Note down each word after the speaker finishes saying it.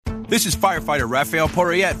This is firefighter Raphael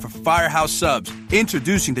Porriette for Firehouse Subs.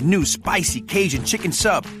 Introducing the new spicy Cajun chicken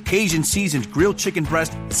sub. Cajun seasoned grilled chicken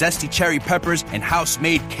breast, zesty cherry peppers, and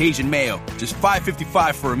house-made Cajun mayo. Just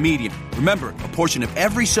 $5.55 for a medium. Remember, a portion of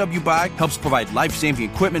every sub you buy helps provide life-saving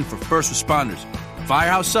equipment for first responders.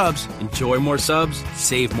 Firehouse Subs. Enjoy more subs,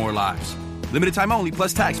 save more lives. Limited time only,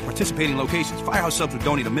 plus tax. Participating locations. Firehouse Subs will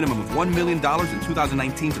donate a minimum of $1 million in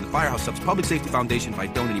 2019 to the Firehouse Subs Public Safety Foundation by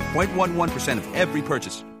donating 0.11% of every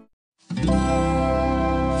purchase. Feral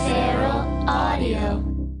Audio.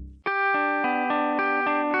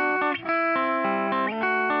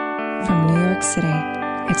 From New York City,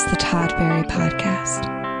 it's the Todd Barry Podcast.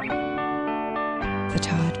 The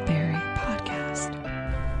Todd Barry Podcast.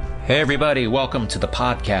 Hey everybody, welcome to the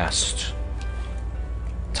podcast.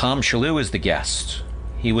 Tom Shillue is the guest.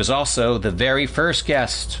 He was also the very first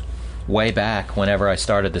guest way back whenever I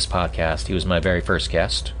started this podcast. He was my very first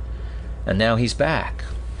guest. And now he's back.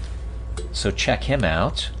 So check him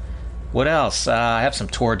out. What else? I have some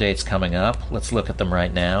tour dates coming up. Let's look at them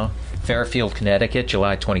right now. Fairfield, Connecticut,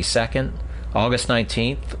 July 22nd. August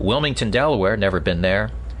 19th. Wilmington, Delaware. Never been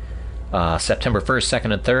there. September 1st,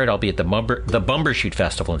 2nd, and 3rd, I'll be at the Bumbershoot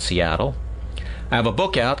Festival in Seattle. I have a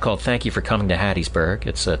book out called Thank You for Coming to Hattiesburg.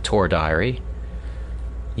 It's a tour diary.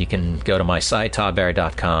 You can go to my site,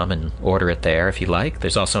 toddbarry.com, and order it there if you like.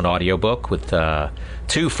 There's also an audiobook with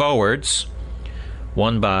 2 forwards.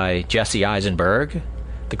 One by Jesse Eisenberg,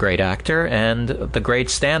 the great actor, and the great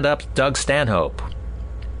stand-up Doug Stanhope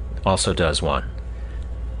also does one,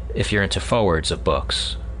 if you're into forwards of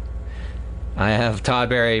books. I have Todd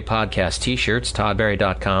Barry podcast t-shirts,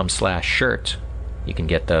 toddbarry.com/shirt. You can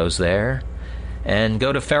get those there. And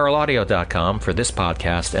go to feralaudio.com for this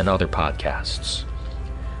podcast and other podcasts.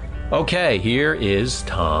 Okay, here is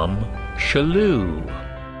Tom Shillue.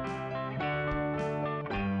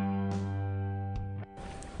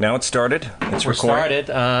 Now it's started. It's recorded.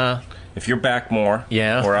 If you're back more,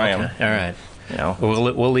 yeah, where I am. All right. You know.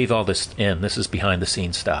 We'll leave all this in. This is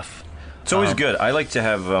behind-the-scenes stuff. It's always good. I like to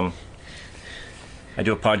have... I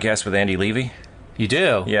do a podcast with Andy Levy. You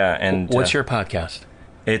do? Yeah, and... What's your podcast?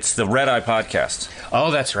 It's the Red Eye Podcast. Oh,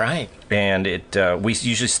 that's right. And we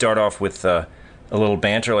usually start off with a little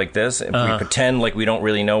banter like this. We pretend like we don't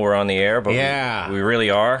really know we're on the air, but we really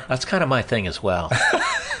are. That's kind of my thing as well.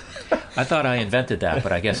 I thought I invented that,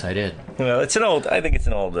 but I guess I did. Well, I think it's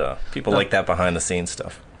an old, people like that behind-the-scenes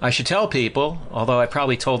stuff. I should tell people, although I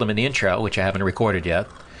probably told them in the intro, which I haven't recorded yet,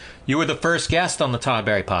 you were the first guest on the Todd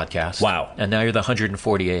Barry Podcast. Wow. And now you're the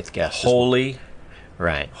 148th guest. Holy.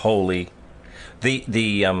 Right. Holy. It's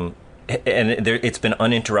been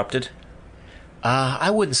uninterrupted? I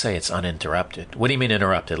wouldn't say it's uninterrupted. What do you mean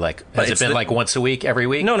interrupted? Like, has it been like once a week, every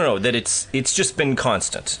week? No. That it's just been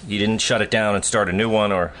constant. You didn't shut it down and start a new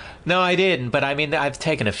one, or? No, I didn't. But I mean, I've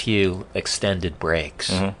taken a few extended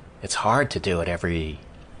breaks. Mm-hmm. It's hard to do it every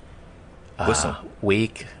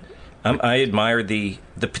week. I admire the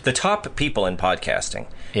top people in podcasting.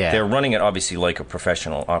 Yeah, they're running it obviously like a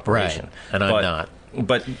professional operation, right? And I'm not.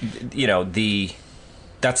 But you know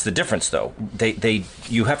that's the difference, though.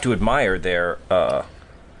 You have to admire their.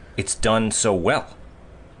 It's done so well.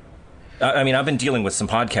 I mean, I've been dealing with some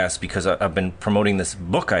podcasts because I've been promoting this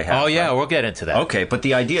book I have. Oh yeah, we'll get into that. Okay, but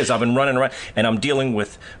the idea is I've been running around and I'm dealing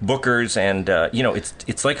with bookers, and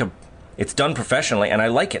it's done professionally, and I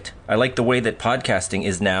like it. I like the way that podcasting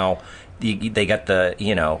is now. They got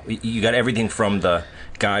you got everything from the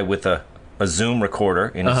guy with a Zoom recorder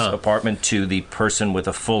in his apartment to the person with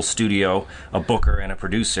a full studio, a booker and a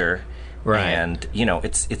producer. Right. And,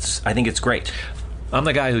 it's I think it's great. I'm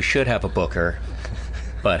the guy who should have a booker,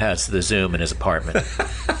 but has the Zoom in his apartment.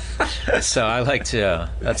 So I like to,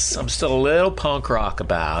 I'm still a little punk rock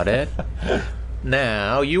about it.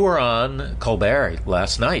 Now, you were on Colbert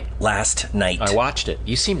last night. I watched it.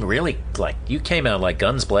 You seemed really, you came out like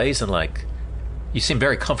guns blazing, you seemed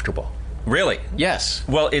very comfortable. Really? Yes.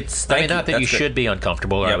 Well, it's... not that you should be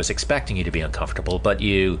uncomfortable, or I was expecting you to be uncomfortable, but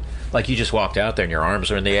you just walked out there and your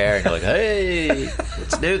arms are in the air and you're like, hey,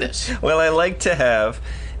 let's do this. Well, I like to have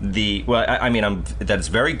that's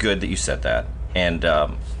very good that you said that. And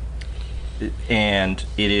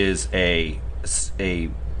it is a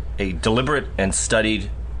deliberate and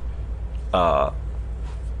studied art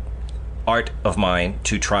of mine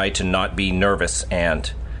to try to not be nervous,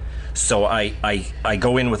 and so I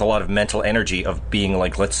go in with a lot of mental energy of being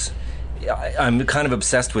like, I'm kind of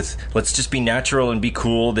obsessed with let's just be natural and be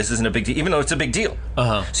cool. This isn't a big deal, even though it's a big deal.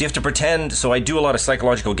 So you have to pretend. So I do a lot of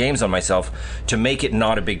psychological games on myself to make it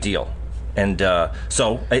not a big deal. And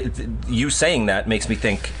you saying that makes me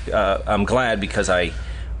think I'm glad, because I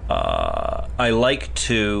like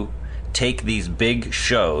to take these big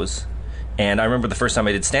shows, and I remember the first time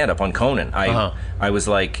I did stand-up on Conan. I was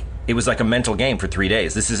like, it was like a mental game for 3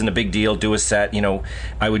 days. This isn't a big deal. Do a set. You know,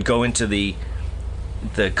 I would go into the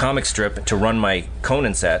comic strip to run my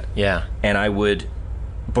Conan set. Yeah. And I would,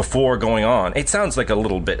 before going on, it sounds like a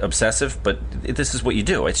little bit obsessive, but this is what you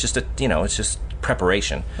do. It's just it's just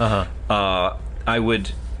preparation. I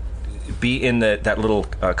would be in that little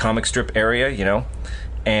comic strip area, you know,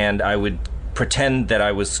 and I would pretend that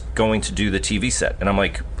I was going to do the TV set, and I'm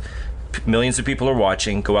like, millions of people are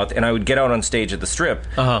watching, go out there, and I would get out on stage at the strip,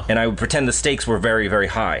 and I would pretend the stakes were very, very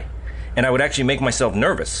high, and I would actually make myself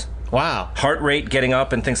nervous. Wow. Heart rate getting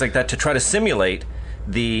up and things like that to try to simulate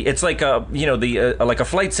it's like like a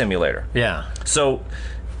flight simulator. Yeah. So,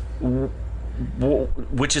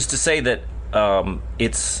 which is to say that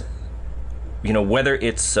it's, you know, whether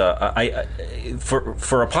it's for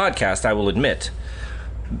a podcast, I will admit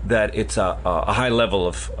that it's a high level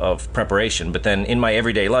of preparation. But then in my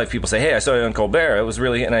everyday life, people say, "Hey, I saw you on Colbert. It was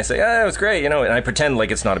really," and I say, "Ah, it was great," you know, and I pretend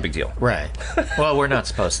like it's not a big deal. Right. Well, we're not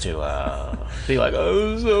supposed to be like,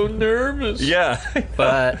 "Oh, so nervous." Yeah.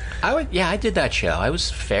 But I did that show. I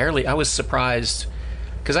was surprised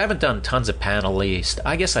because I haven't done tons of panelists.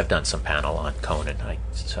 I guess I've done some panel on Conan.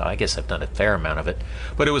 So I guess I've done a fair amount of it.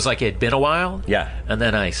 But it was like it had been a while. Yeah. And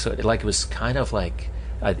then it was kind of like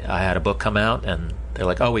I had a book come out and they're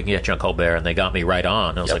like, "Oh, we can get you on Colbert," and they got me right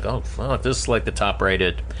on. I was like, "Oh, fuck, this is like the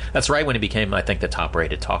top-rated." That's right when it became, I think, the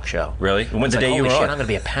top-rated talk show. Really? When's the day you were shit, on? I'm going to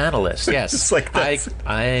be a panelist. Yes. It's like that.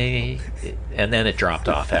 And then it dropped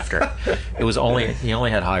off after. He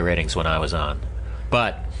only had high ratings when I was on.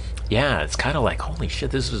 But yeah, it's kind of like, holy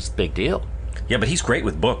shit, this is a big deal. Yeah, but he's great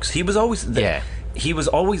with books. He was always he was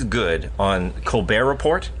always good on Colbert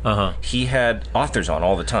Report. He had authors on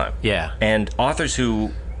all the time. Yeah. And authors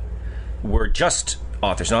who were just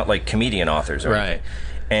authors, not like comedian authors or anything.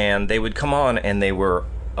 And they would come on and they were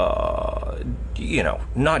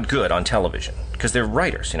not good on television because they're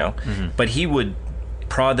writers, you know. But he would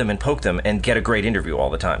prod them and poke them and get a great interview all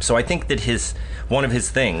the time. So I think that one of his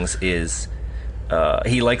things is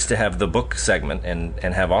he likes to have the book segment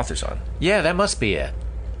and have authors on. Yeah, that must be it.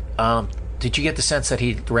 Did you get the sense that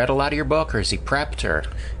he read a lot of your book, or is he prepped, or?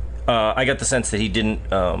 I got the sense that he didn't.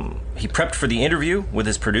 He prepped for the interview with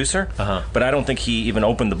his producer, but I don't think he even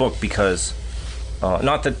opened the book because,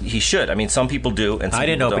 not that he should. I mean, some people do, and some I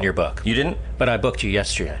didn't people open don't. Your book. You didn't? But I booked you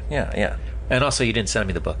yesterday. Yeah. And also, you didn't send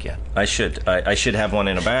me the book yet. I should. I should have one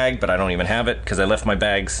in a bag, but I don't even have it because I left my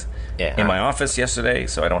bags in my office yesterday,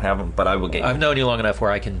 so I don't have them. But I will get you. I've known you long enough where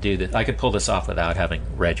I can do this. I could pull this off without having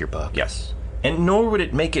read your book. Yes. And nor would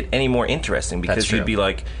it make it any more interesting because you'd be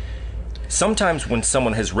like, sometimes when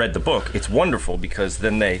someone has read the book, it's wonderful because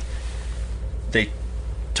then they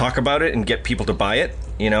talk about it and get people to buy it,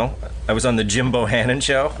 you know? I was on the Jim Bohannon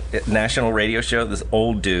show, national radio show, this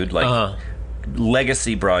old dude, like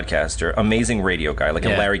legacy broadcaster, amazing radio guy, like a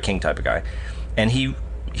Larry King type of guy. And he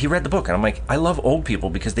read the book, and I'm like, I love old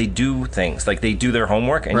people because they do things, like they do their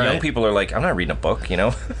homework, and young people are like, I'm not reading a book, you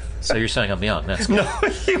know? So you're saying I'm young? That's good. No,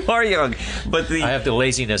 you are young, but I have the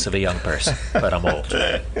laziness of a young person, but I'm old.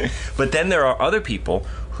 But then there are other people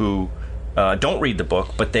who don't read the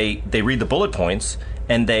book, but they read the bullet points,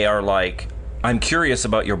 and they are like, I'm curious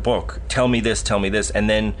about your book. Tell me this, and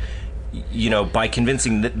then, you know, by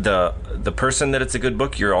convincing the person that it's a good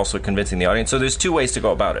book, you're also convincing the audience. So there's two ways to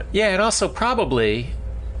go about it. Yeah, and also probably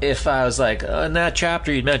if I was like, in that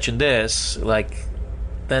chapter you mentioned this, like,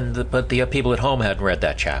 then but the people at home hadn't read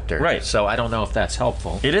that chapter. Right. So I don't know if that's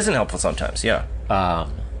helpful. It isn't helpful sometimes, yeah.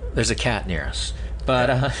 There's a cat near us. But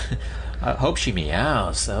I hope she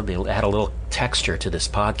meows. That would add a little texture to this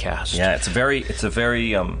podcast. Yeah, it's a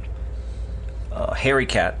very hairy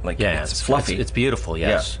cat. Like, it's fluffy. It's beautiful,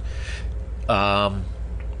 yes. Yeah.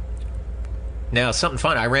 Now, something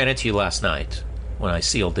fun. I ran into you last night when I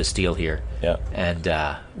sealed this deal here. Yeah.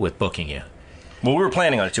 And with booking you. Well, we were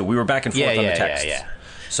planning on it, too. We were back and forth on the texts. Yeah.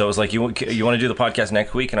 So it was like, you want to do the podcast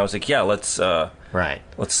next week? And I was like, yeah, let's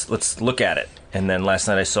look at it. And then last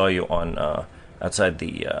night I saw you on outside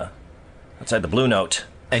the Blue Note.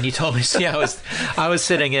 And you told me, see, I was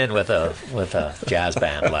sitting in with a jazz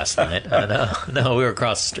band last night. No, we were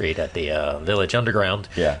across the street at the Village Underground.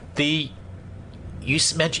 Yeah. You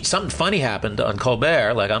mentioned something funny happened on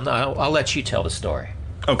Colbert. Like, I'll let you tell the story.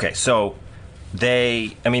 Okay, so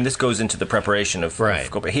this goes into the preparation of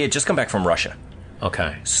Colbert. He had just come back from Russia.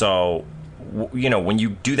 Okay. So, when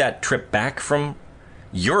you do that trip back from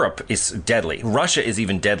Europe, it's deadly. Russia is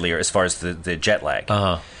even deadlier as far as the jet lag.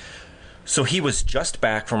 So he was just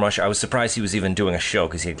back from Russia. I was surprised he was even doing a show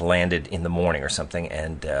because he had landed in the morning or something.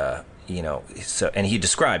 And, and he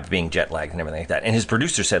described being jet lagged and everything like that. And his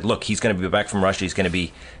producer said, "Look, he's going to be back from Russia. He's going to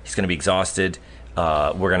be exhausted.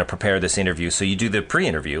 We're going to prepare this interview. So you do the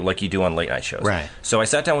pre-interview like you do on late night shows." Right. So I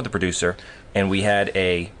sat down with the producer, and we had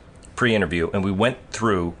a pre-interview, and we went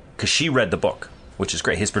through, because she read the book, which is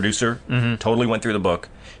great. His producer totally went through the book.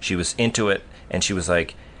 She was into it, and she was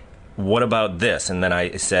like, "What about this?" And then I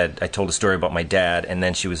told a story about my dad, and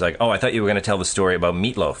then she was like, "Oh, I thought you were going to tell the story about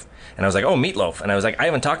Meatloaf." And I was like, "Oh, Meatloaf." And I was like, "I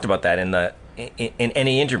haven't talked about that in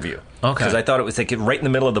any interview." Okay. Because I thought it was like right in the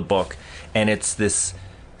middle of the book, and it's this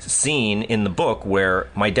scene in the book where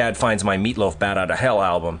my dad finds my Meatloaf Bat Out of Hell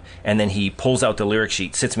album, and then he pulls out the lyric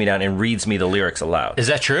sheet, sits me down, and reads me the lyrics aloud. Is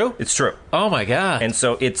that true? It's true. Oh my God. And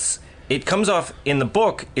so it comes off in the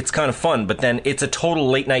book, it's kind of fun, but then it's a total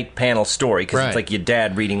late night panel story, because it's like your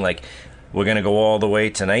dad reading like, "We're going to go all the way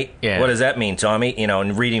tonight." Yeah. What does that mean, Tommy?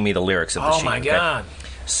 And reading me the lyrics of the sheet. Oh my God.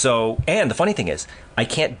 So, and the funny thing is, I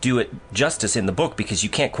can't do it justice in the book because you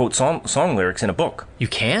can't quote song lyrics in a book. You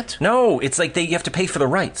can't? No, it's like you have to pay for the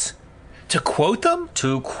rights. To quote them?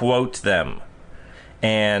 To quote them.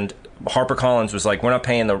 And HarperCollins was like, "We're not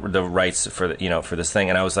paying the rights for for this thing."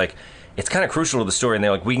 And I was like, "It's kind of crucial to the story." And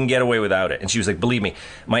they're like, "We can get away without it." And she was like, "Believe me."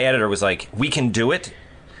 My editor was like, "We can do it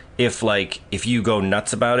if you go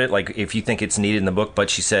nuts about it, like if you think it's needed in the book." But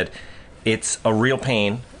she said, "It's a real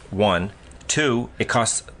pain, 1. 2, it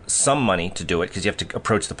costs some money to do it because you have to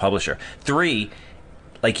approach the publisher. 3,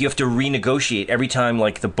 you have to renegotiate every time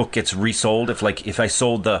the book gets resold. If I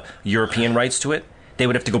sold the European rights to it, they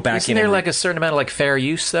would have to go back in. Isn't there a certain amount of fair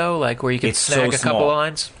use though, where you can snag a couple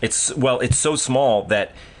lines? It's so small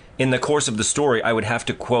that in the course of the story I would have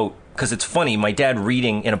to quote, because it's funny, my dad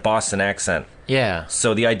reading in a Boston accent. Yeah.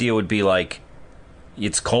 So the idea would be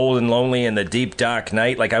 "It's cold and lonely in the deep dark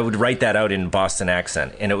night." I would write that out in Boston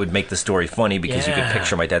accent, and it would make the story funny because you could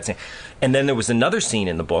picture my dad saying. And then there was another scene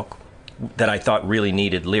in the book that I thought really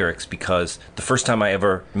needed lyrics, because the first time I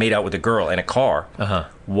ever made out with a girl in a car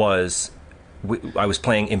was I was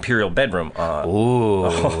playing Imperial Bedroom. Ooh,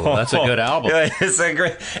 that's a good album. It's a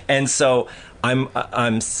great. And so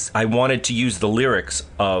I wanted to use the lyrics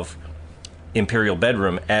of Imperial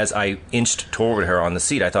Bedroom as I inched toward her on the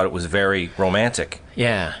seat. I thought it was very romantic.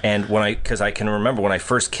 Yeah. And because I can remember when I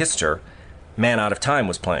first kissed her, "Man Out of Time"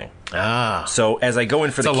 was playing. Ah. So as I go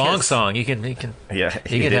in for it's the kiss... It's a long song. You can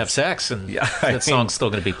have sex, and that song's still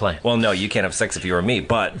going to be playing. Well, no, you can't have sex if you were me,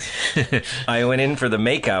 but I went in for the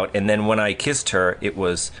makeout, and then when I kissed her, it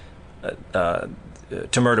was...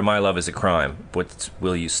 "To murder my love is a crime, but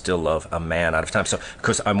will you still love a man out of time?" So,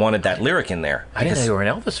 because I wanted that lyric in there. I didn't know you were an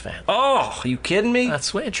Elvis fan. Oh, are you kidding me?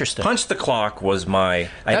 That's interesting. Punch the Clock was my...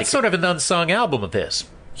 That's sort of an unsung album of his.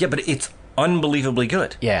 Yeah, but it's unbelievably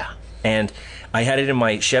good. Yeah. And I had it in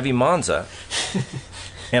my Chevy Monza,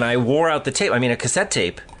 and I wore out the tape. I mean, a cassette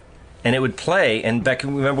tape, and it would play. And Beck,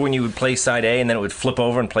 remember when you would play side A, and then it would flip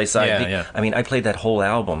over and play side B? Yeah. I mean, I played that whole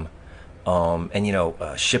album. And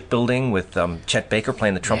Shipbuilding with Chet Baker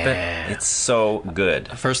playing the trumpet. Yeah. It's so good.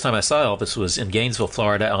 The first time I saw Elvis was in Gainesville,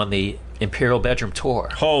 Florida, on the Imperial Bedroom tour.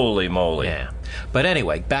 Holy moly! Yeah. But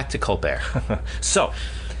anyway, back to Colbert. So,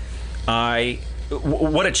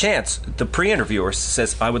 what a chance! The pre-interviewer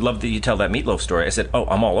says, "I would love that you tell that Meatloaf story." I said, "Oh,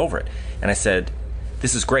 I'm all over it." And I said,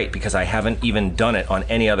 "This is great because I haven't even done it on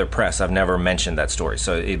any other press. I've never mentioned that story,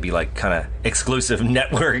 so it'd be kind of exclusive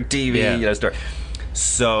network TV story."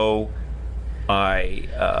 So. I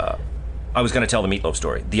was going to tell the Meatloaf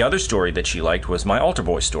story. The other story that she liked was my altar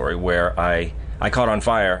boy story, where I caught on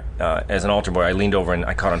fire as an altar boy. I leaned over and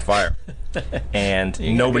I caught on fire, and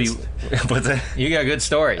nobody. You got good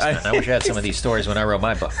stories. Man. I wish I had some of these stories when I wrote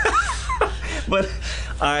my book. But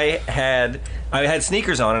I had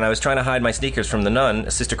sneakers on, and I was trying to hide my sneakers from the nun,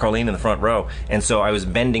 Sister Carlene, in the front row. And so I was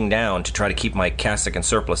bending down to try to keep my cassock and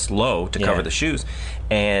surplice low to cover the shoes.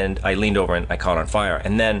 And I leaned over and I caught on fire.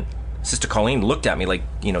 And then Sister Colleen looked at me like,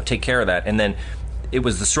 take care of that. And then it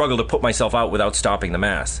was the struggle to put myself out without stopping the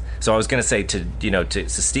Mass. So I was going to say to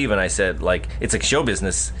Stephen, I said, it's like show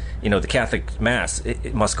business, the Catholic Mass,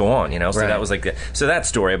 it must go on, So right. that was so that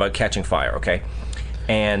story about catching fire, okay?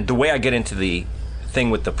 And the way I get into the thing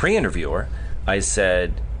with the pre-interviewer, I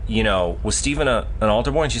said, was Stephen an altar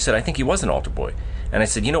boy? And she said, I think he was an altar boy. And I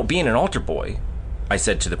said, being an altar boy, I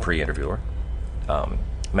said to the pre-interviewer,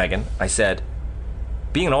 Megan, I said,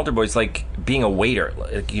 being an altar boy is like being a waiter.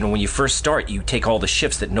 When you first start, you take all the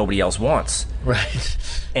shifts that nobody else wants. Right.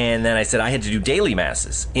 And then I said I had to do daily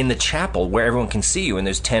masses in the chapel where everyone can see you, and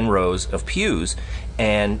there's 10 rows of pews,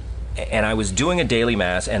 and I was doing a daily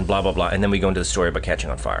mass and blah, blah, blah, and then we go into the story about catching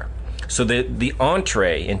on fire. So the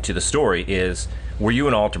entree into the story is, were you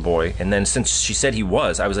an altar boy? And then since she said he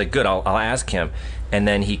was, I was like, good, I'll ask him, and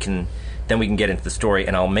then we can get into the story,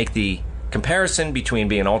 and I'll make the comparison between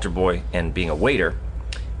being an altar boy and being a waiter,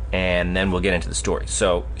 and then we'll get into the story.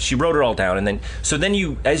 So she wrote it all down, and then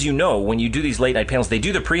you, as you know, when you do these late night panels, they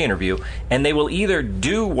do the pre-interview, and they will either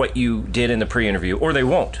do what you did in the pre-interview or they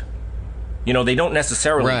won't. You know, they don't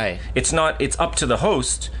necessarily. Right. It's up to the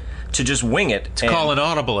host to just wing it. To call an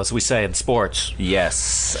audible, as we say in sports.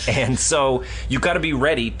 Yes. And so you've got to be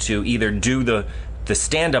ready to either do the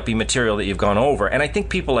stand-up-y material that you've gone over. And I think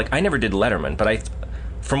people, like, I never did Letterman, but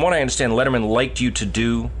from what I understand, Letterman liked you to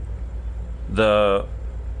do the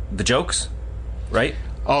jokes, right?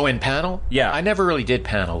 Oh, in panel? Yeah. I never really did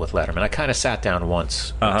panel with Letterman. I kind of sat down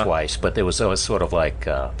once or twice, but it was sort of like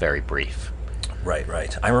very brief.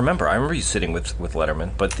 Right. I remember you sitting with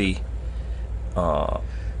Letterman, but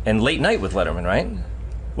and late night with Letterman, right?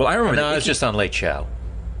 Well, I remember. No, I was just on Late Show.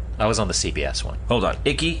 I was on the CBS one. Hold on.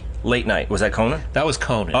 Icky, late night. Was that Conan? That was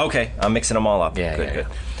Conan. Okay, I'm mixing them all up. Yeah, good.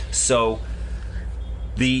 So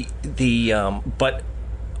but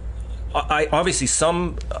I obviously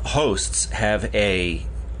some hosts have a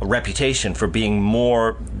reputation for being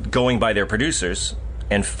more going by their producers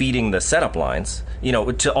and feeding the setup lines, you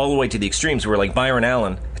know, to all the way to the extremes where, like, Byron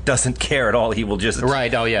Allen doesn't care at all. He will just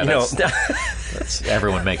right. Oh yeah. That's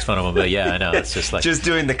everyone makes fun of him, but yeah, I know. It's just like just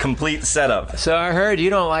doing the complete setup. So I heard you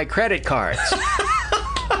don't like credit cards.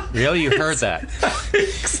 Really, you heard that?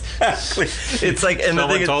 Exactly. It's like, and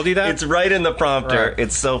someone told you that? It's right in the prompter. Right.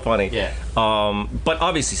 It's so funny. Yeah. But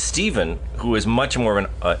obviously, Stephen, who is much more of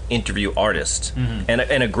an interview artist and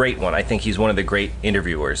a great one. I think he's one of the great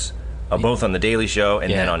interviewers, both on the Daily Show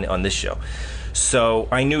and then on this show. So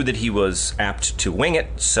I knew that he was apt to wing it.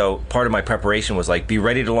 So part of my preparation was like, be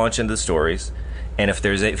ready to launch into the stories, and if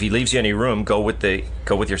he leaves you any room, go with your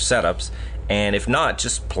setups, and if not,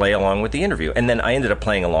 just play along with the interview. And then I ended up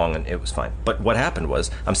playing along, and it was fine. But what happened was,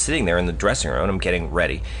 I'm sitting there in the dressing room, and I'm getting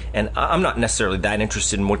ready, and I'm not necessarily that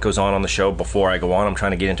interested in what goes on the show before I go on. I'm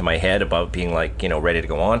trying to get into my head about being, like, you know, ready to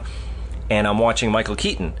go on, and I'm watching Michael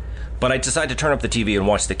Keaton. But I decided to turn up the TV and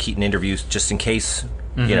watch the Keaton interviews just in case,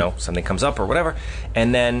 you know, something comes up or whatever.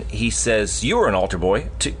 And then he says, "You were an altar boy,"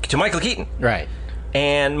 to Michael Keaton. Right.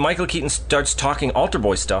 And Michael Keaton starts talking altar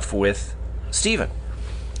boy stuff with Stephen.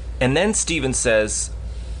 And then Stephen says,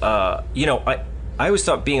 you know, I always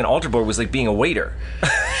thought being an altar boy was like being a waiter.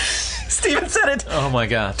 Stephen said it. Oh my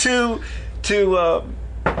God. To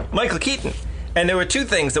Michael Keaton. And there were two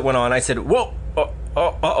things that went on. I said, whoa,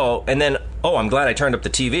 uh-oh. And then, I'm glad I turned up the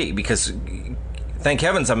TV, because thank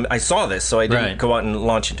heavens I saw this, so I didn't go out and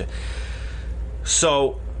launch into.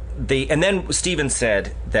 So and then Stephen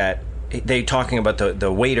said that they talking about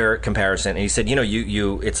the waiter comparison, and he said, you know,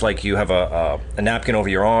 you it's like you have a napkin over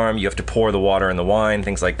your arm, you have to pour the water in the wine,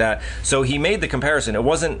 things like that. So he made the comparison. It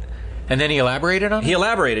wasn't. And then he elaborated on it? He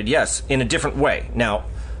elaborated, yes, in a different way. Now,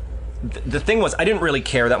 the thing was, I didn't really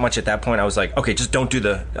care that much at that point. I was like, okay, just don't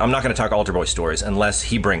do I'm not going to talk altar boy stories unless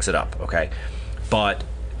he brings it up, okay? But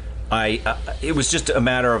it was just a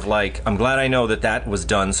matter of, like, I'm glad I know that was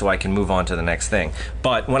done so I can move on to the next thing.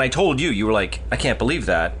 But when I told you, you were like, I can't believe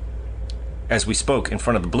that, as we spoke in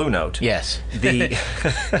front of the Blue Note. Yes.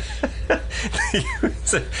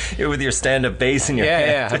 With your stand-up bass in your hand.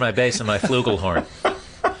 Yeah, I had my bass and my flugelhorn.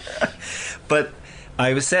 But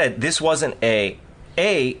I said, this wasn't it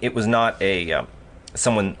was not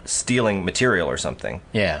someone stealing material or something.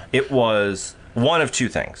 Yeah. It was one of two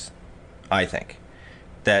things, I think.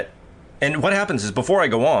 And what happens is, before I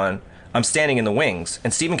go on, I'm standing in the wings,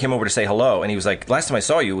 and Stephen came over to say hello, and he was like, last time I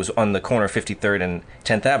saw you was on the corner of 53rd and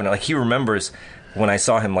 10th Avenue. Like, he remembers when I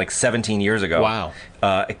saw him, like, 17 years ago. Wow.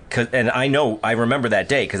 And I remember that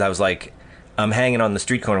day, because I was like, I'm hanging on the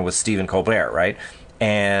street corner with Stephen Colbert, right?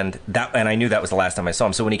 And I knew that was the last time I saw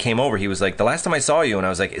him. So when he came over, he was like, the last time I saw you, and I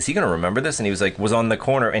was like, is he going to remember this? And he was like, was on the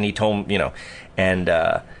corner, and he told me, you know, and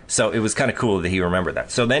so it was kind of cool that he remembered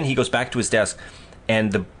that. So then he goes back to his desk,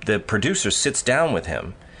 and the producer sits down with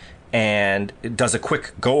him and does a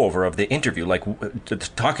quick go-over of the interview, like the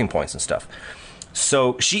talking points and stuff.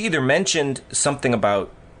 So she either mentioned something about,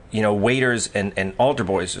 you know, waiters and altar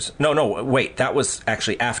boys. No, wait, that was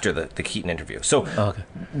actually after the Keaton interview. So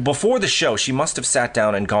before the show, she must have sat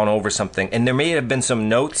down and gone over something, and there may have been some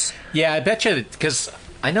notes. Yeah, I bet you, because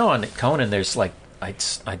I know on Conan there's, like, I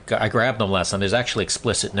grabbed them last time, there's actually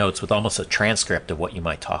explicit notes with almost a transcript of what you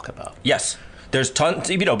might talk about. Yes, there's tons,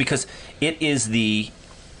 you know, because it is the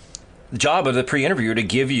job of the pre-interviewer to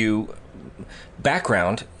give you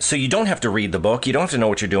background, so you don't have to read the book, you don't have to know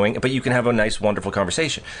what you're doing, but you can have a nice, wonderful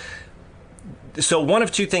conversation. So one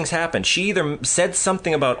of two things happened. She either said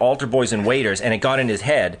something about altar boys and waiters, and it got in his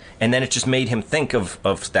head, and then it just made him think of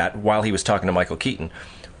that while he was talking to Michael Keaton.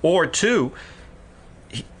 Or two,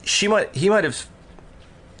 he might have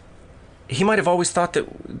always thought that,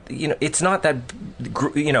 it's not that,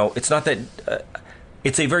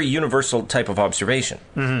 it's a very universal type of observation.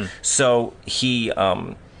 Mm-hmm. So he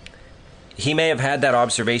may have had that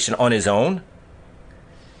observation on his own.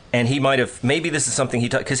 And he might have, maybe this is something he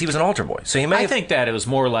taught, because he was an altar boy. So he may I think that it was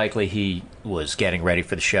more likely he was getting ready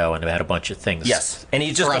for the show and had a bunch of things. Yes. And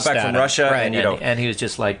he just got back from Russia. Right. And he was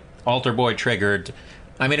just like, altar boy triggered.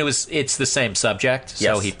 I mean, it's the same subject.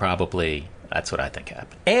 So Yes. he probably, that's what I think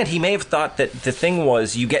happened. And he may have thought that the thing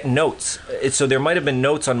was, you get notes. So there might have been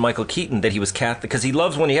notes on Michael Keaton that he was Catholic, because he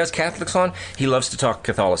loves, when he has Catholics on, he loves to talk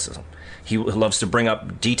Catholicism. He loves to bring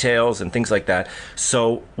up details and things like that.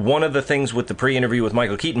 So one of the things with the pre-interview with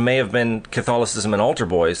Michael Keaton may have been Catholicism and altar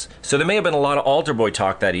boys. So there may have been a lot of altar boy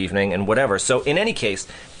talk that evening and whatever. So in any case,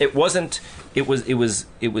 it wasn't. It was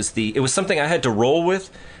something I had to roll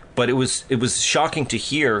with, but it was shocking to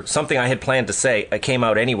hear something I had planned to say. I came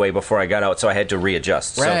out anyway before I got out, so I had to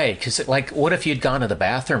readjust. Right, because what if you'd gone to the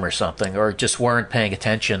bathroom or something, or just weren't paying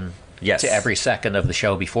attention Yes. to every second of the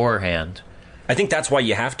show beforehand? I think that's why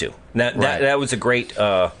you have to. That was a great...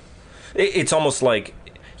 it's almost like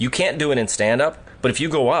you can't do it in stand-up, but if you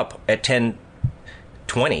go up at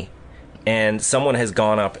 10:20 and someone has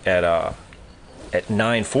gone up at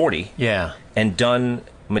 9:40 Yeah. and done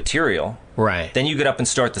material, Right. then you get up and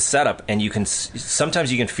start the setup, and sometimes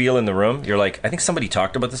you can feel in the room, you're like, I think somebody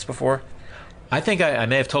talked about this before. I think I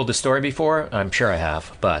may have told this story before. I'm sure I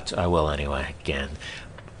have, but I will anyway, again.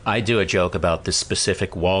 I do a joke about this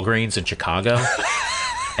specific Walgreens in Chicago,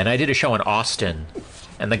 and I did a show in Austin,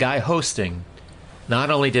 and the guy hosting not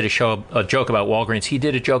only did a joke about Walgreens, he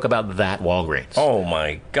did a joke about that Walgreens. Oh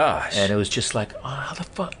my gosh. And it was just like, oh, how the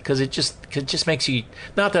fuck? Because it just makes you,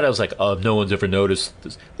 not that I was like, oh, no one's ever noticed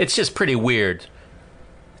this. It's just pretty weird.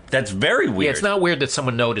 That's very weird. Yeah, it's not weird that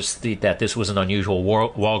someone noticed that this was an unusual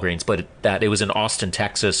Walgreens, but that it was in Austin,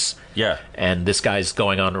 Texas. Yeah. And this guy's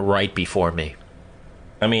going on right before me.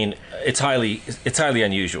 I mean, it's highly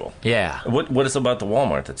unusual. Yeah. What is about the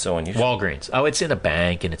Walmart that's so unusual? Walgreens. Oh, it's in a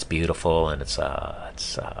bank, and it's beautiful, and it's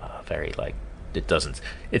very, like, it doesn't...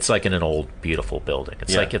 It's like in an old, beautiful building.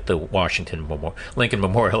 It's like if the Lincoln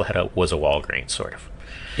Memorial was a Walgreens, sort of.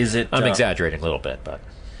 Is it... I'm exaggerating a little bit, but...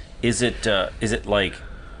 Is it like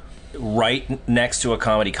right next to a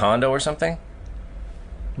comedy condo or something?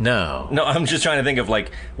 No. No, I'm just trying to think of,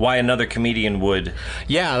 like, why another comedian would...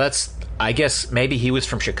 Yeah, that's... I guess maybe he was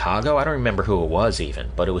from Chicago. I don't remember who it was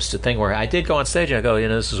even, but it was the thing where I did go on stage and I go,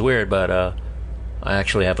 this is weird, but I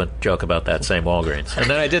actually have a joke about that same Walgreens. And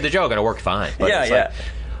then I did the joke and it worked fine. But yeah.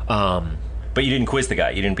 But you didn't quiz the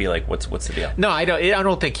guy. You didn't be like, what's the deal? No, I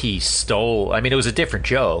don't think he stole. I mean, it was a different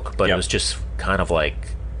joke, but it was just kind of like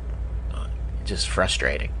just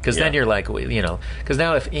frustrating. Because then you're like, because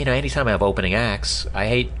now if anytime I have opening acts,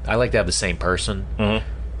 I like to have the same person. Mm-hmm.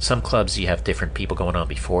 Some clubs you have different people going on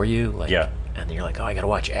before you, and you're like, oh, I got to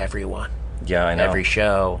watch everyone. Yeah, I know. Every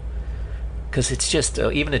show, because it's just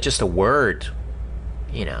even just a word.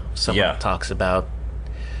 Someone talks about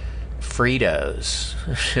Fritos,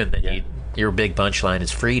 and then your big punchline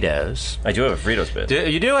is Fritos. I do have a Fritos bit.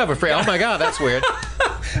 You do have a Frito? Oh my god, that's weird.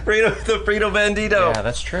 The Frito Bandito. Yeah,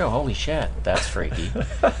 that's true. Holy shit, that's freaky.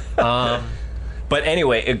 But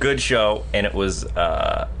anyway, a good show, and it was.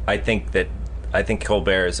 I think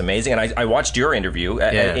Colbert is amazing, and I watched your interview.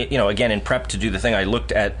 Again in prep to do the thing, I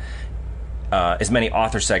looked at as many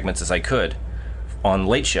author segments as I could on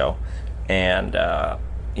Late Show, and I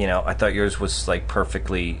thought yours was like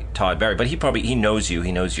perfectly Todd Barry. But he knows you.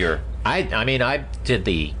 He knows your. I did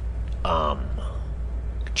the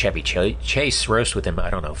Chevy Chase roast with him. I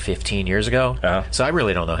don't know, 15 years ago. Uh-huh. So I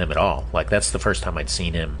really don't know him at all. Like that's the first time I'd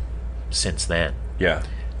seen him since then. Yeah.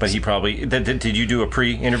 But he probably... Did you do a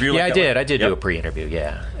pre-interview? Yeah, I did. I did do a pre-interview,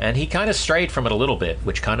 yeah. And he kind of strayed from it a little bit,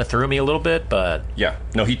 which kind of threw me a little bit, but... Yeah.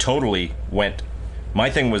 No, he totally went... My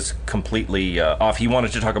thing was completely off. He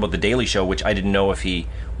wanted to talk about The Daily Show, which I didn't know if he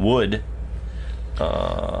would.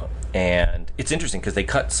 And it's interesting, because they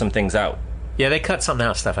cut some things out. Yeah, they cut some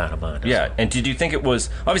stuff out of mine. Yeah, and did you think it was...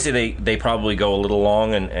 Obviously, they probably go a little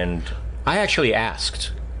long, and... I actually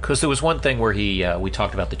asked, because there was one thing where we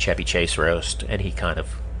talked about the Chevy Chase roast, and he kind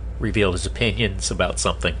of revealed his opinions about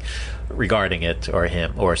something regarding it, or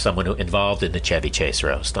him, or someone who involved in the Chevy Chase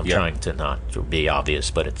roast. I'm trying to not be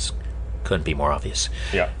obvious, but couldn't be more obvious.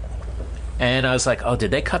 Yeah. And I was like, oh,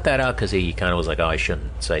 did they cut that out because he kind of was like, oh, I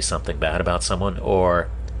shouldn't say something bad about someone, or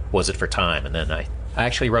was it for time? And then I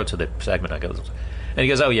actually wrote to the segment, I go, And he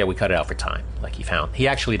goes, oh, yeah, we cut it out for time. Like, he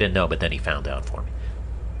actually didn't know, but then he found out for me.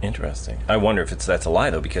 Interesting. I wonder if that's a lie,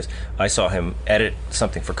 though, because I saw him edit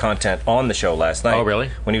something for content on the show last night. Oh, really?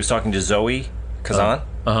 When he was talking to Zoe Kazan.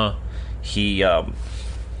 He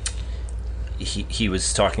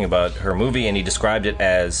was talking about her movie, and he described it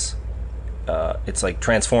as it's like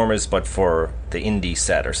Transformers, but for the indie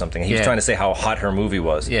set or something. He was trying to say how hot her movie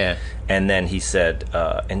was. Yeah. And then he said,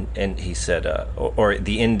 and he said, or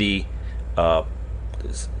the indie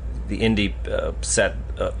set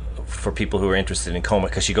for people who are interested in coma,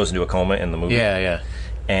 because she goes into a coma in the movie. Yeah, yeah.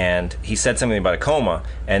 And he said something about a coma,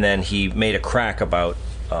 and then he made a crack about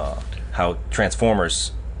how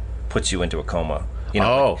Transformers puts you into a coma. You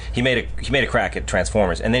know, he made a crack at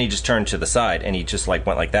Transformers, and then he just turned to the side and he just like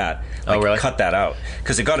went like that. Like, really? Cut that out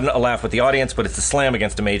because it got a laugh with the audience, but it's a slam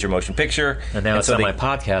against a major motion picture. And now it's on my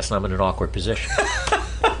podcast, and I'm in an awkward position.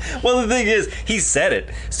 Well, the thing is, he said it,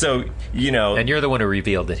 so you know. And you're the one who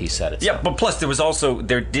revealed that he said it. Yeah, so. but plus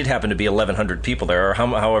there did happen to be 1,100 people there, or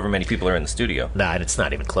however many people are in the studio. Nah, it's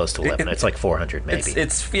not even close to 11. It's like 400 maybe.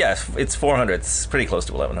 It's 400. It's pretty close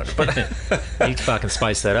to 1,100. But you fucking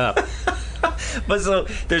spice that up. But so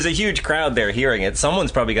there's a huge crowd there hearing it.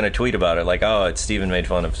 Someone's probably going to tweet about it, like, "Oh, it's Steven made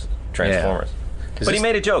fun of Transformers." Yeah. But he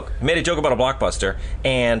made a joke. He made a joke about a blockbuster,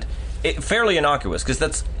 and fairly innocuous, because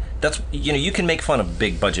that's you can make fun of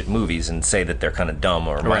big budget movies and say that they're kind of dumb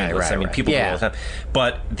or mindless. Right. People do all the time.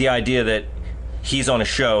 But the idea that he's on a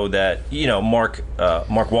show that Mark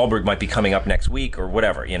Wahlberg might be coming up next week or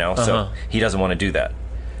whatever, so he doesn't want to do that.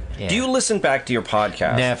 Yeah. Do you listen back to your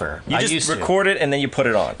podcast? Never. You just record it and then you put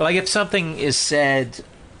it on. Like if something is said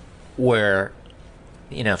where,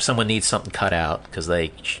 if someone needs something cut out because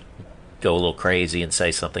they go a little crazy and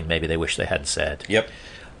say something maybe they wish they hadn't said. Yep.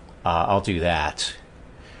 I'll do that.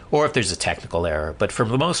 Or if there's a technical error. But for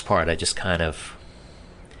the most part, I just kind of...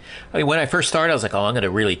 when I first started, I was like, I'm going to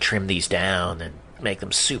really trim these down and make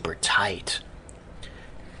them super tight.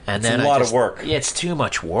 And it's a lot of work. Yeah, it's too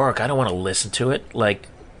much work. I don't want to listen to it,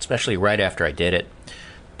 especially right after I did it.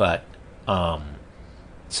 But,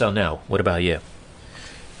 so no. What about you?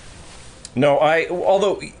 No,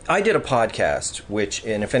 although I did a podcast,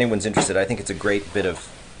 and if anyone's interested, I think it's a great bit of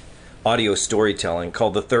audio storytelling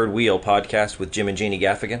called The Third Wheel Podcast with Jim and Jeannie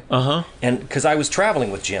Gaffigan. And because I was traveling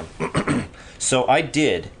with Jim, so I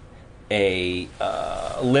did a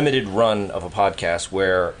limited run of a podcast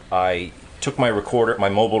where I took my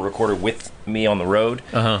mobile recorder with me on the road.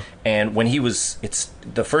 And when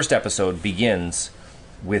the first episode begins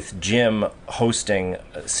with Jim hosting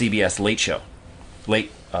CBS Late Show. The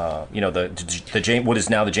James, what is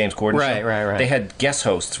now the James Corden show. Right. They had guest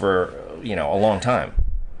hosts for, a long time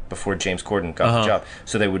before James Corden got the job.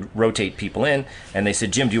 So they would rotate people in, and they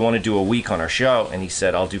said, Jim, do you want to do a week on our show? And he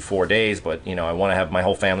said, I'll do 4 days, but, I want to have my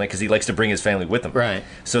whole family, because he likes to bring his family with him. Right.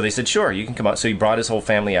 So they said, sure, you can come out. So he brought his whole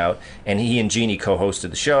family out, and he and Jeannie co-hosted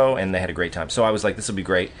the show, and they had a great time. So I was like, this will be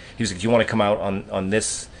great. He was like, do you want to come out on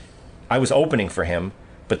this? I was opening for him,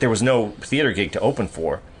 but there was no theater gig to open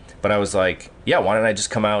for. But I was like, yeah, why don't I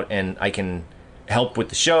just come out and I can help with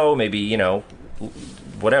the show, maybe,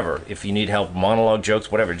 whatever. If you need help, monologue,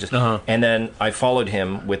 jokes, whatever. Just And then I followed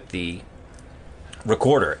him with the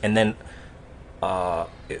recorder. And then,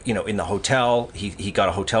 in the hotel, he got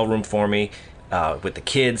a hotel room for me with the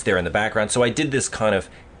kids. They're in the background. So I did this kind of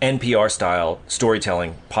NPR-style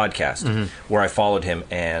storytelling podcast where I followed him.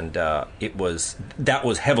 And that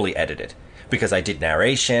was heavily edited, because I did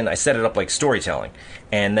narration. I set it up like storytelling.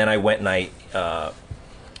 And then I went and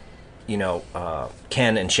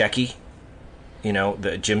Ken and Shecky,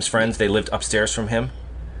 Jim's friends, they lived upstairs from him.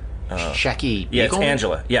 Shecky? Yeah, it's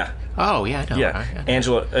Angela. Yeah. Oh, yeah, I know. Yeah.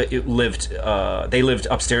 Angela they lived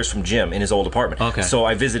upstairs from Jim in his old apartment. Okay. So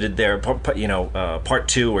I visited there, part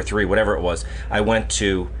 2 or 3, whatever it was. I went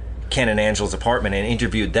to Ken and Angela's apartment and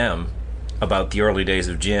interviewed them about the early days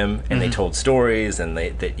of Jim, and they told stories, and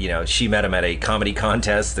they she met him at a comedy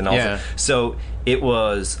contest and all that. So it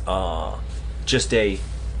was just a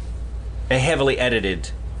heavily edited.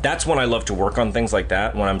 That's when I love to work on things like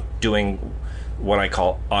that, when I'm doing what I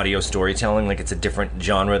call audio storytelling. Like, it's a different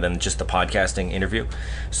genre than just the podcasting interview.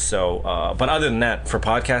 So, but other than that, for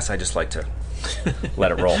podcasts, I just like to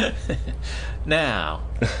let it roll. Now,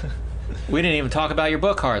 we didn't even talk about your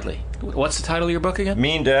book hardly. What's the title of your book again?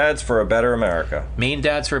 Mean Dads for a Better America. Mean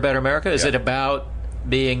Dads for a Better America? Is it about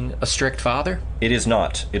being a strict father? It is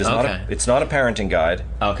not. It is not. It's not a parenting guide.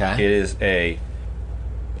 Okay. It is a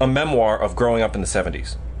memoir of growing up in the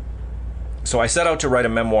 70s. So I set out to write a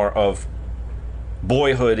memoir of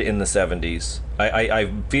boyhood in the 70s.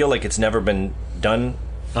 I feel like it's never been done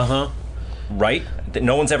right.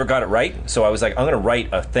 No one's ever got it right. So I was like, I'm going to write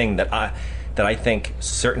a thing that that I think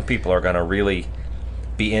certain people are going to really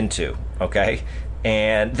be into, okay?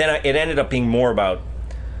 And then it ended up being more about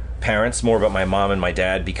parents, more about my mom and my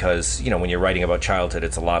dad, because, when you're writing about childhood,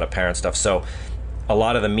 it's a lot of parent stuff. So a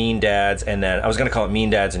lot of the mean dads, and then I was going to call it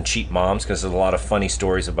mean dads and cheat moms, because there's a lot of funny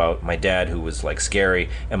stories about my dad, who was like scary,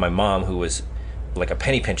 and my mom, who was like a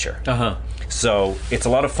penny pincher. So it's a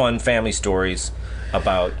lot of fun family stories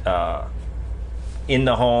about in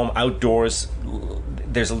the home, outdoors.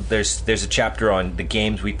 There's a chapter on the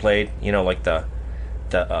games we played, like the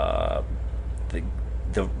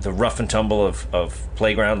rough and tumble of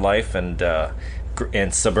playground life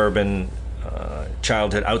and suburban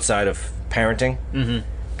childhood outside of parenting.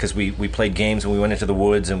 Because we played games and we went into the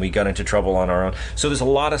woods and we got into trouble on our own. So there's a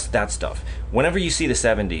lot of that stuff. Whenever you see the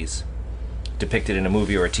 70s depicted in a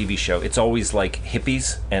movie or a TV show, it's always like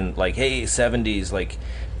hippies and like, hey, 70s, like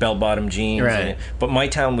bell-bottom jeans. Right. But my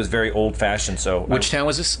town was very old-fashioned. So Which town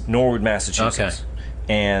was this? Norwood, Massachusetts.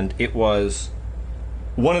 Okay. And it was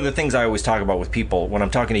one of the things I always talk about with people when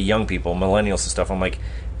I'm talking to young people, millennials and stuff. I'm like,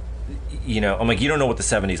 you don't know what the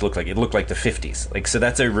 70s looked like. It looked like the 50s. Like, so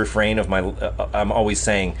that's a refrain of my. I'm always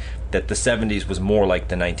saying that the 70s was more like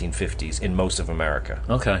the 1950s in most of America.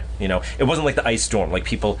 Okay. It wasn't like the ice storm. Like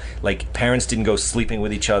people, like parents didn't go sleeping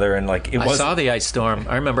with each other, and like it was. I saw the ice storm.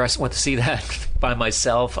 I remember I went to see that by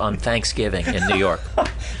myself on Thanksgiving in New York.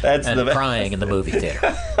 That's and crying in the movie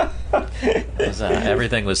theater.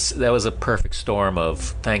 That was a perfect storm of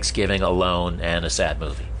Thanksgiving alone and a sad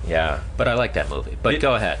movie. Yeah, but I like that movie. But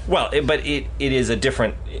go ahead. Well, it is a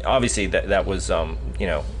different. Obviously, that was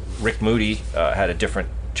Rick Moody had a different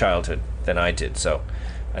childhood than I did. So,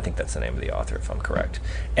 I think that's the name of the author, if I'm correct.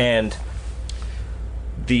 And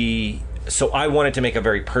so I wanted to make a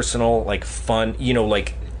very personal, like fun,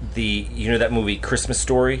 like that movie Christmas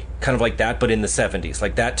Story, kind of like that, but in the 70s.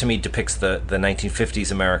 Like that to me depicts the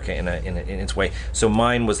 1950s America in its way. So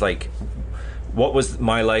mine was like, what was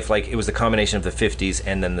my life like? It was a combination of the 50s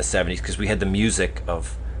and then the 70s, because we had the music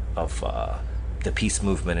of the peace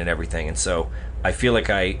movement and everything. And so I feel like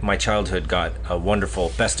my childhood got a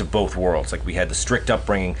wonderful best of both worlds. Like we had the strict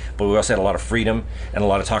upbringing, but we also had a lot of freedom and a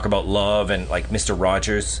lot of talk about love and like Mr.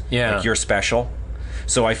 Rogers. Yeah. Like, you're special.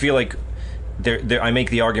 So I feel like I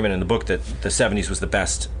make the argument in the book that the 70s was the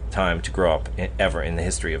best time to grow up ever in the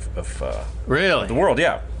history of really? The world.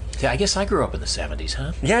 Yeah. Yeah, I guess I grew up in the 70s,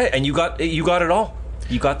 huh? Yeah, and you got it all.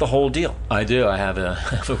 You got the whole deal. I do. I have a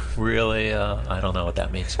really, I don't know what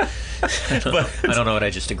that means. I don't know what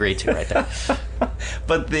I just agreed to right there.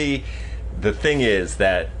 But the thing is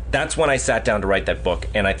that's when I sat down to write that book,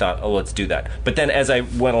 and I thought, oh, let's do that. But then as I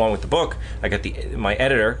went along with the book, I got my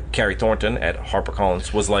editor, Carrie Thornton at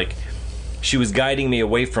HarperCollins, was like, she was guiding me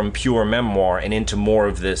away from pure memoir and into more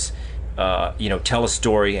of this, tell a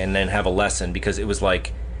story and then have a lesson, because it was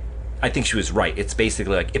like, I think she was right. It's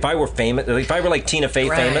basically like, if I were famous, if I were like Tina Fey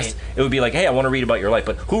famous, it would be like, hey, I want to read about your life.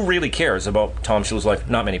 But who really cares about Tom Shalhou's life?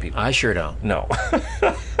 Not many people. I sure don't. No.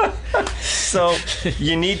 So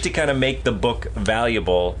you need to kind of make the book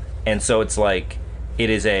valuable. And so it's like,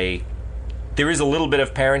 there is a little bit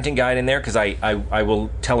of parenting guide in there, because I will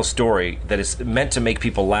tell a story that is meant to make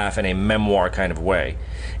people laugh in a memoir kind of way.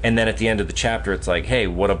 And then at the end of the chapter, it's like, hey,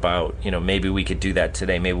 what about, maybe we could do that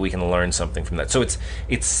today. Maybe we can learn something from that. So it's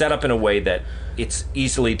set up in a way that it's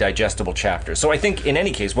easily digestible chapters. So I think in any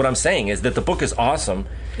case, what I'm saying is that the book is awesome,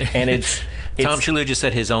 and it's Tom Shalhoub just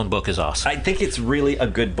said his own book is awesome. I think it's really a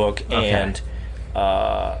good book, okay.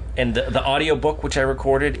 And the audio book, which I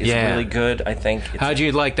recorded, is really good, I think. How'd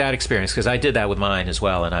you like that experience? Because I did that with mine as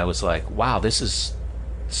well, and I was like, wow, this is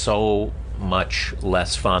so much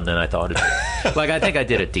less fun than I thought it'd be. Like, I think I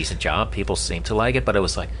did a decent job. People seem to like it, but it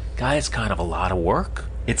was like, God, it's kind of a lot of work.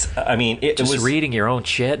 It Just was reading your own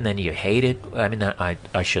shit and then you hate it. I mean,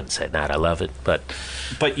 I shouldn't say that. I love it, but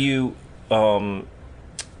you, it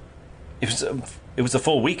was a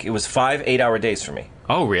full week. It was 5 8-hour days for me.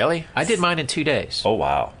 Oh, really? I did mine in 2 days. Oh,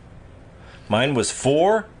 wow. Mine was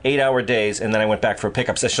 4 8-hour days, and then I went back for a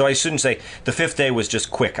pickup session. So I shouldn't say the fifth day was just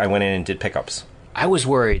quick. I went in and did pickups. I was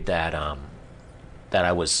worried that I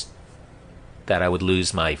would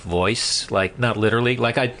lose my voice, like not literally,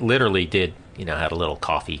 like I literally did, had a little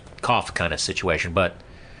cough kind of situation, but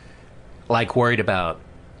like worried about,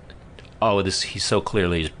 he's so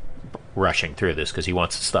clearly rushing through this because he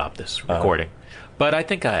wants to stop this recording. But I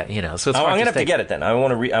think so it's hard I'm gonna have to get it then. I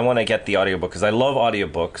want to get the audiobook, because I love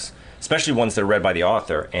audiobooks, especially ones that are read by the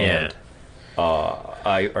author. And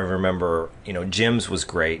I remember, Jim's was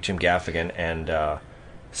great, Jim Gaffigan, and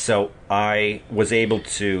so I was able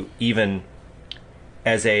to, even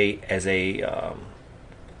as a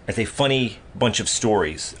funny bunch of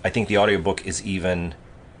stories, I think the audiobook is even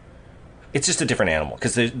It's just a different animal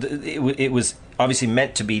because it was obviously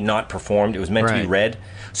meant to be not performed. It was meant to be read.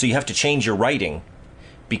 So you have to change your writing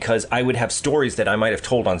because I would have stories that I might have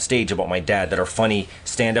told on stage about my dad that are funny,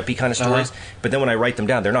 stand-up-y kind of stories. But then when I write them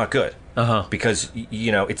down, they're not good. Because,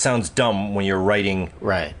 it sounds dumb when you're writing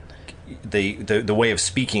the way of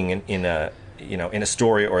speaking in a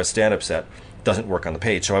story or a stand-up set doesn't work on the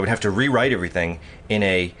page. So I would have to rewrite everything in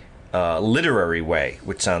a literary way,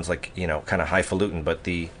 which sounds like, kind of highfalutin, but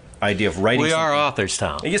the idea of writing... We are authors,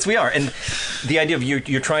 Tom. Yes, we are. And the idea of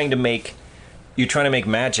you're trying to make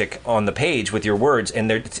magic on the page with your words,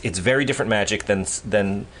 and it's very different magic than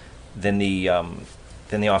the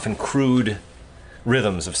often crude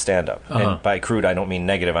rhythms of stand-up. And by crude, I don't mean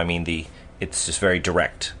negative. I mean it's just very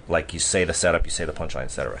direct. Like you say the setup, you say the punchline,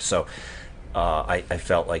 etc. So I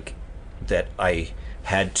felt like that I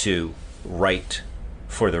had to write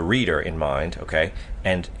for the reader in mind, okay,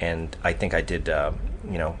 and I think I did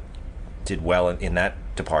did well in that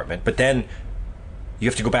department. But then you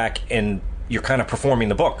have to go back and you're kind of performing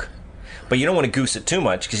the book, but you don't want to goose it too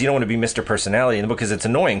much because you don't want to be Mr. Personality in the book because it's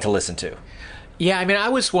annoying to listen to. Yeah, I mean, I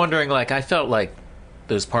was wondering, like, I felt like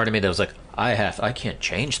there was part of me that was like, I can't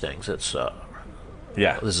change things. It's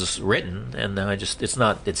this is written, and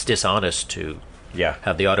it's dishonest to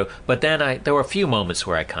have the auto. But then there were a few moments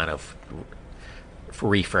where I kind of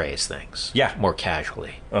rephrase things more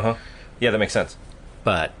casually. Yeah, that makes sense.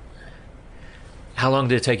 But how long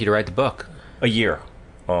did it take you to write the book? A year.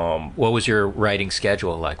 What was your writing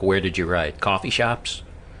schedule like? Where did you write? Coffee shops?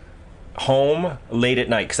 Home late at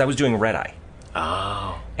night because I was doing Red Eye.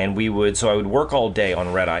 Oh. And I would work all day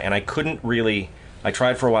on Red Eye, and I couldn't really. I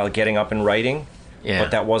tried for a while getting up and writing,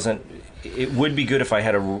 but that wasn't. It would be good if I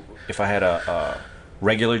had a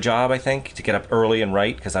regular job. I think to get up early and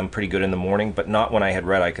write because I'm pretty good in the morning, but not when I had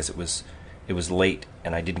Red Eye because it was late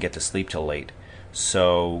and I didn't get to sleep till late.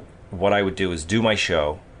 So what I would do is do my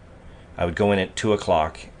show. I would go in at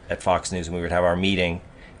 2:00 at Fox News and we would have our meeting.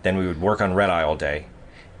 Then we would work on Red Eye all day.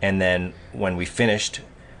 And then when we finished,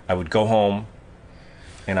 I would go home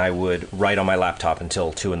and I would write on my laptop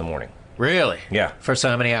until 2 a.m. Really? Yeah. For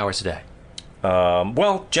so many hours a day?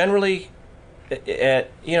 Well, generally, a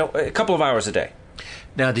couple of hours a day.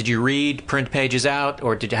 Now, did you read print pages out,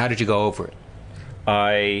 or how did you go over it?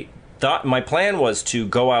 I thought my plan was to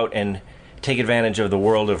go out and take advantage of the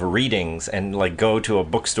world of readings and like go to a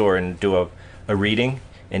bookstore and do a reading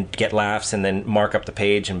and get laughs and then mark up the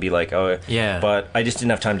page and be like, oh, yeah. But I just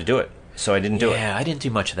didn't have time to do it, so I didn't do it. Yeah, I didn't do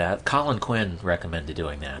much of that. Colin Quinn recommended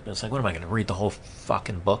doing that. It's like, what am I going to read the whole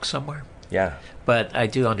fucking book somewhere? Yeah. But I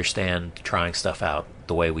do understand trying stuff out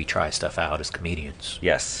the way we try stuff out as comedians.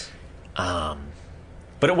 Yes.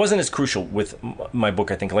 But it wasn't as crucial with my book,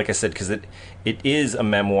 I think, like I said, because it is a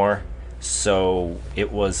memoir, so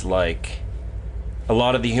it was like a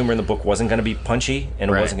lot of the humor in the book wasn't going to be punchy, and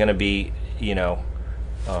it wasn't going to be,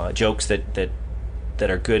 jokes that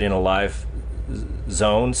are good in a live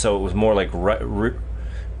zone, so it was more like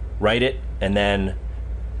write it and then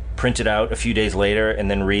print it out a few days later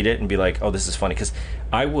and then read it and be like, oh, this is funny, because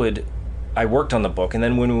I worked on the book, and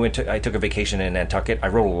then when I took a vacation in Nantucket, I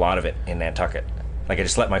wrote a lot of it in Nantucket. Like, I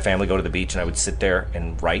just let my family go to the beach, and I would sit there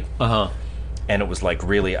and write. And it was like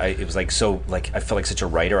really, it was like so, like I felt like such a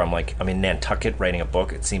writer. I'm in Nantucket writing a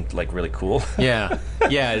book. It seemed like really cool. Yeah,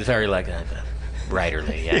 it's very like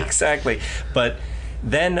writerly. Yeah, exactly. But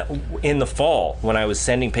then in the fall, when I was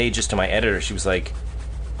sending pages to my editor, she was like,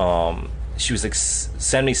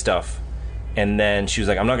 send me stuff, and then she was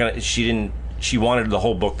like, I'm not gonna. She wanted the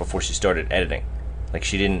whole book before she started editing. Like,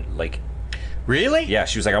 she didn't like. Really? Yeah,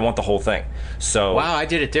 she was like, I want the whole thing. So wow, I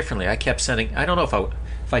did it differently. I kept sending. I don't know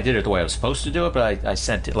if I did it the way I was supposed to do it, but I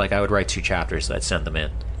sent it, like I would write 2 chapters, I'd send them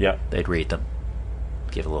in. Yeah. They'd read them,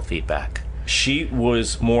 give a little feedback. She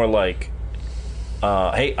was more like,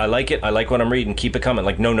 hey, I like it, I like what I'm reading, keep it coming,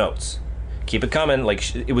 like no notes. Keep it coming,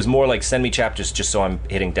 like it was more like send me chapters just so I'm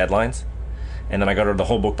hitting deadlines. And then I got her the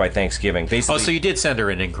whole book by Thanksgiving. Basically, so you did send her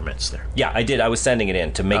in increments there? Yeah, I did. I was sending it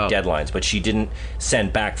in to make deadlines, but she didn't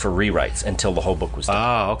send back for rewrites until the whole book was done.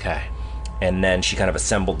 Oh, okay. And then she kind of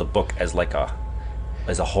assembled the book as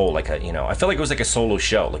a whole, like I felt like it was like a solo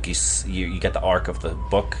show. Like you get the arc of the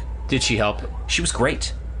book. Did she help? She was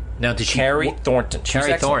great. Now, did she? Carrie Thornton.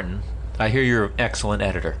 Carrie Thornton. I hear you're an excellent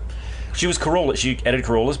editor. She was Corolla. She edited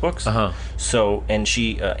Corolla's books. So, and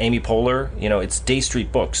she, Amy Poehler, it's Day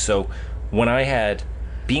Street Books. So when I had,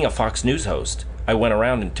 being a Fox News host, I went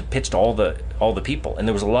around and pitched all the people. And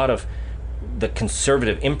there was a lot of the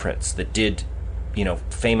conservative imprints that did,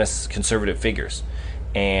 famous conservative figures.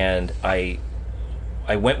 And I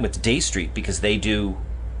went with Day Street because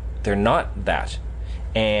they're not that.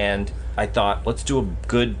 And I thought, let's do a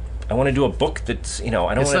good I want to do a book that's, I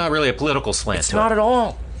don't. It's not really a political slant. It's not at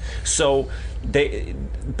all. So they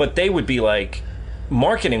would be like,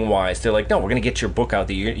 marketing wise, they're like, no, we're going to get your book out.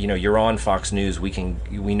 You're on Fox News.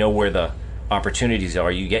 We know where the opportunities are.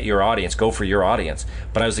 You get your audience. Go for your audience.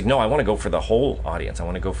 But I was like, no, I want to go for the whole audience. I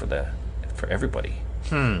want to go for everybody.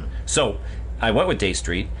 So I went with Day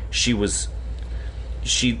Street. She was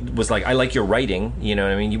like, I like your writing. You know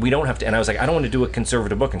what I mean? We don't have to. And I was like, I don't want to do a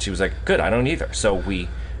conservative book. And she was like, good, I don't either. So we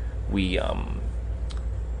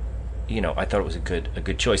I thought it was a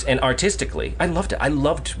good choice. And artistically, I loved it. I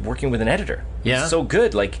loved working with an editor. Yeah. It's so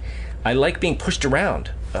good. Like, I like being pushed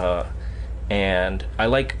around. And I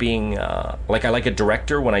like being, I like a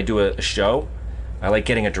director when I do a show. I like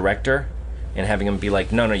getting a director and having him be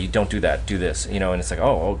like, no, you don't do that, do this. And it's like,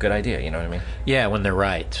 oh, good idea. You know what I mean? Yeah, when they're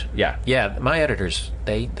right. Yeah. Yeah, my editors,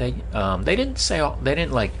 they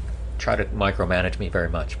didn't like try to micromanage me very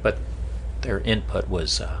much, but their input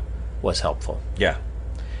was helpful. Yeah.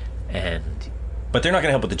 But they're not going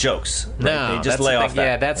to help with the jokes. Right? No, they just lay off that.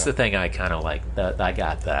 Yeah, that's the thing I kind of like. I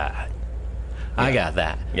got that. Yeah. I got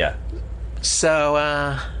that. Yeah. So,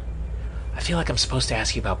 I feel like I'm supposed to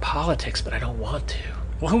ask you about politics, but I don't want to.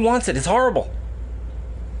 Well, who wants it? It's horrible.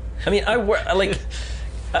 I mean,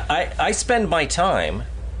 I spend my time.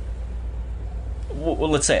 Well,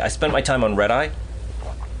 let's say I spend my time on Red Eye.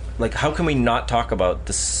 Like, how can we not talk about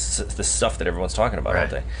the stuff that everyone's talking about all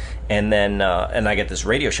day? And then, and I get this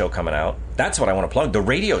radio show coming out. That's what I want to plug, the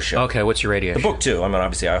radio show. Okay, what's your radio show? The book, too. I mean,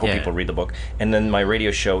 obviously, I hope people read the book. And then my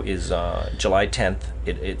radio show is July 10th.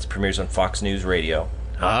 It premieres on Fox News Radio.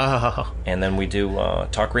 Oh. And then we do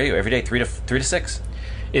talk radio every day, 3 to 6.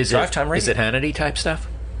 Drive time radio. Is it Hannity type stuff?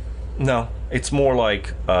 No. It's more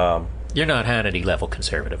like... You're not Hannity level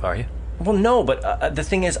conservative, are you? Well, no, but the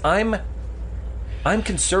thing is, I'm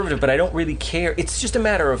conservative, but I don't really care. It's just a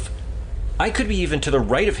matter of... I could be even to the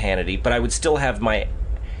right of Hannity, but I would still have my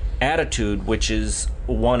attitude, which is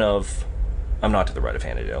one of... I'm not to the right of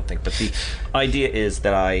Hannity, I don't think, but the idea is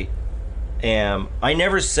that I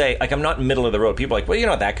never say, like, I'm not middle of the road. People are like, well, you're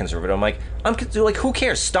not that conservative. I'm like, who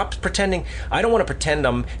cares? Stop pretending. I don't want to pretend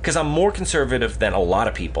because I'm more conservative than a lot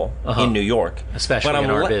of people in New York. Especially in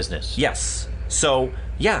our business. Yes. So...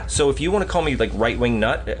 Yeah, so if you want to call me like right-wing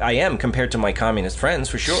nut, I am compared to my communist friends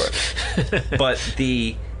for sure. But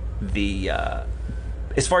the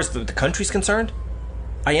as far as the country's concerned,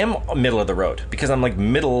 I am middle of the road because I'm like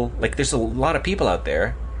middle. Like there's a lot of people out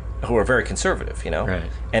there who are very conservative, right.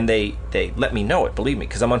 And they let me know it. Believe me,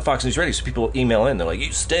 because I'm on Fox News Radio, so people email in. They're like,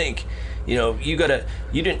 "You stink," you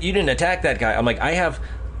didn't attack that guy. I'm like, I have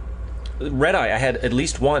Red Eye. I had at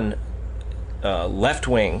least one. Left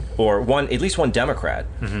wing or at least one Democrat,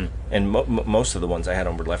 and most of the ones I had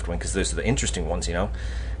on were left wing because those are the interesting ones,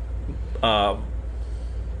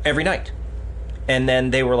 every night. And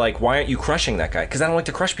then they were like, "Why aren't you crushing that guy?" Because I don't like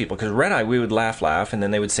to crush people. Because Red Eye, we would laugh, and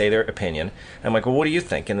then they would say their opinion. And I'm like, "Well, what do you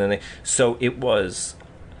think?" And then so it was.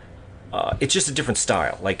 It's just a different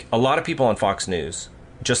style. Like a lot of people on Fox News,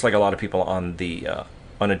 just like a lot of people on the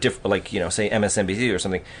on a different, say MSNBC or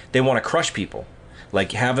something, they want to crush people.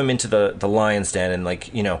 Like, have them into the lion's den and,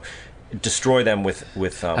 destroy them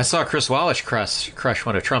with I saw Chris Wallace crush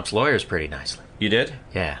one of Trump's lawyers pretty nicely. You did?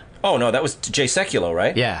 Yeah. Oh, no, that was Jay Sekulow,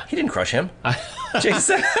 right? Yeah. He didn't crush him. You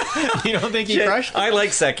don't think he crushed him? I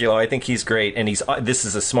like Sekulow. I think he's great, and this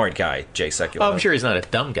is a smart guy, Jay Sekulow. Oh, I'm sure he's not a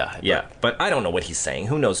dumb guy. Yeah, but I don't know what he's saying.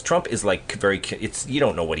 Who knows? Trump is, you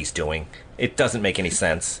don't know what he's doing. It doesn't make any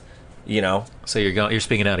sense. So you're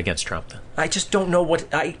speaking out against Trump then? I just don't know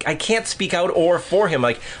what I can't speak out or for him.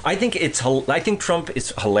 Like I think Trump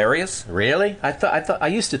is hilarious. Really? I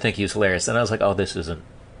used to think he was hilarious, and I was like, oh, this isn't.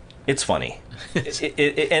 It's funny,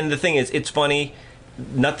 and the thing is, it's funny.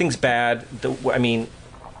 Nothing's bad. The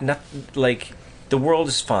world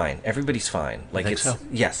is fine. Everybody's fine. Like think so?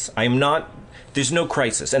 Yes, I'm not. There's no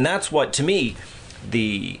crisis, and that's what to me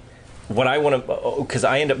what I want to, because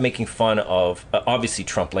I end up making fun of, obviously,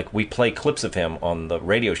 Trump. Like, we play clips of him on the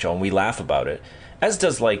radio show, and we laugh about it. As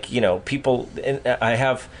does, people, and I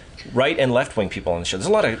have right and left-wing people on the show. There's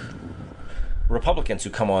a lot of Republicans who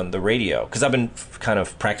come on the radio, because I've been kind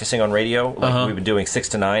of practicing on radio. We've been doing 6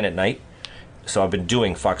 to 9 at night. So I've been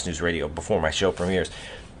doing Fox News Radio before my show premieres.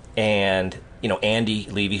 And, Andy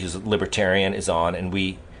Levy, who's a libertarian, is on, and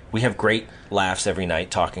we have great laughs every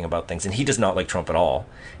night talking about things, and he does not like Trump at all.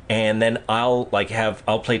 And then I'll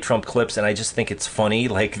play Trump clips, and I just think it's funny,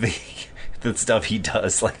 like the stuff he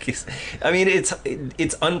does.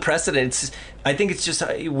 It's unprecedented. I think it's just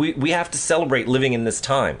we have to celebrate living in this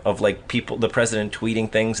time of the president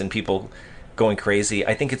tweeting things and people going crazy.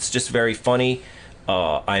 I think it's just very funny.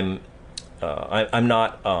 I'm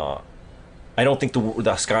not I don't think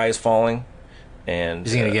the sky is falling. And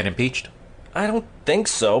Is he going to get impeached? I don't think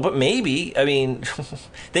so, but maybe. I mean,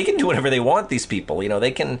 they can do whatever they want. These people, you know,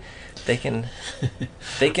 they can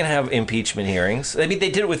have impeachment hearings. I mean, they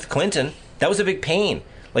did it with Clinton. That was a big pain.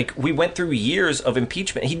 Like, we went through years of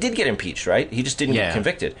impeachment. He did get impeached, right? He just didn't get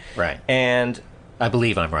convicted, right? And I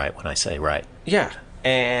believe I'm right when I say right. Yeah,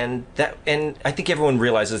 and I think everyone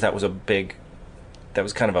realizes that was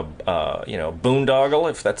kind of a boondoggle,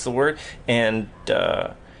 if that's the word, and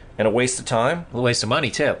a waste of time. A waste of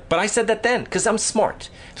money too. But I said that then because I'm smart.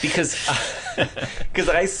 Because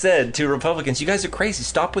I said to Republicans, "You guys are crazy.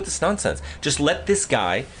 Stop with this nonsense. Just let this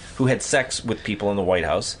guy who had sex with people in the White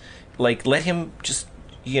House, like, let him just,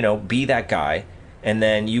 be that guy." And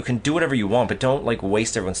then you can do whatever you want, but don't, like,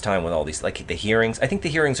 waste everyone's time with all these, like, the hearings. I think the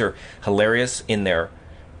hearings are hilarious in there.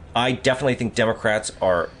 I definitely think Democrats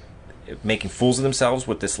are making fools of themselves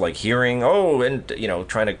with this, like, hearing. Oh, and,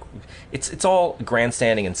 trying to... It's all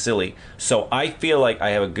grandstanding and silly. So I feel like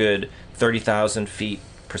I have a good 30,000 feet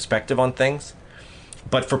perspective on things.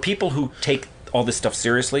 But for people who take all this stuff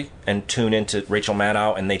seriously and tune into Rachel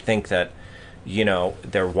Maddow and they think that,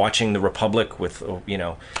 they're watching The Republic with,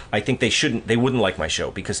 I think they wouldn't like my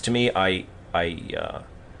show, because to me, I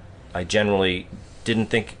generally didn't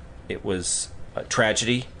think it was a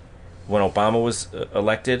tragedy when Obama was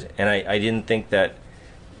elected, and I didn't think that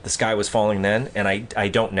the sky was falling then, and I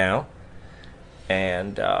don't now.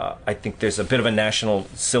 And I think there's a bit of a national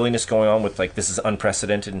silliness going on with, like, this is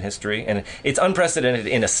unprecedented in history, and it's unprecedented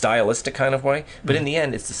in a stylistic kind of way, but in the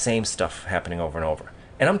end, it's the same stuff happening over and over.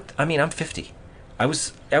 And I'm 50. I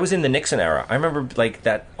was in the Nixon era. I remember, like,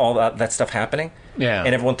 all that stuff happening. Yeah.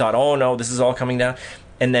 And everyone thought, oh no, this is all coming down.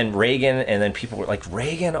 And then Reagan, and then people were like,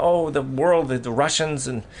 Reagan, oh, the world, the Russians,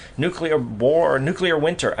 and nuclear war, nuclear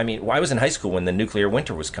winter. I mean, I was in high school when the nuclear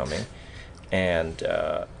winter was coming. And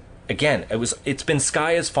again, it's been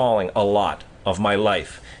sky is falling a lot of my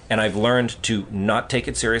life, and I've learned to not take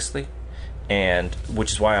it seriously, and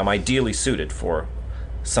which is why I'm ideally suited for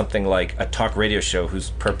something like a talk radio show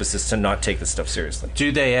whose purpose is to not take this stuff seriously.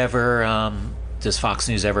 Do they ever, does Fox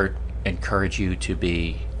News ever encourage you to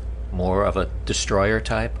be more of a destroyer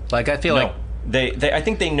type? Like, I feel like... I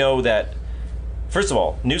think they know that, first of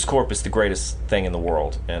all, News Corp is the greatest thing in the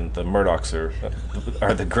world, and the Murdochs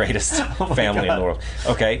are the greatest family in the world.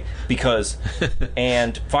 Okay? Because...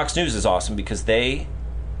 and Fox News is awesome because they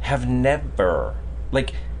have never...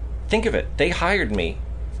 Like, think of it. They hired me.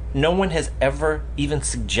 No one has ever even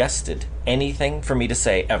suggested anything for me to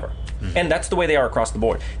say, ever. Mm-hmm. And that's the way they are across the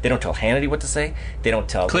board. They don't tell Hannity what to say. They don't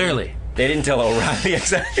tell... Clearly. They didn't tell O'Reilly.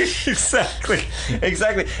 Exactly.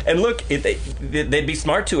 And look, they'd be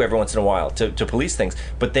smart to every once in a while to police things,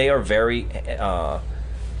 but they are very...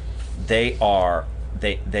 They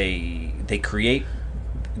create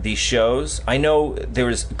these shows. I know there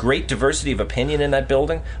is great diversity of opinion in that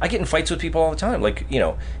building. I get in fights with people all the time, like, in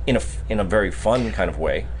a very fun kind of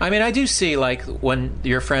way. I mean, I do see, like, when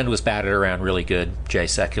your friend was batted around really good, Jay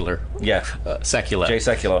Sekulow. Yeah. Sekulow. Jay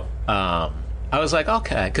Sekulow. I was like,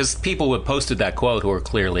 okay, because people had posted that quote who were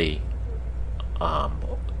clearly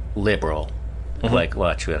liberal. Mm-hmm. Like,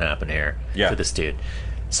 watch what happened here to this dude.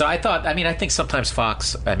 So I thought, I think sometimes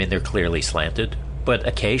Fox, they're clearly slanted, but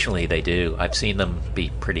occasionally they do. I've seen them be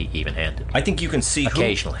pretty even-handed. I think you can see...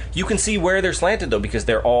 Occasionally. You can see where they're slanted, though, because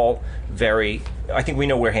they're all very... I think we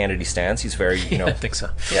know where Hannity stands. He's very, I think so.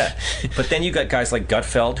 Yeah. But then you got guys like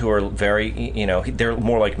Gutfeld who are very, they're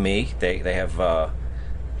more like me. They have...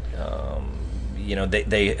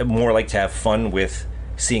 they more like to have fun with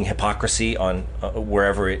seeing hypocrisy on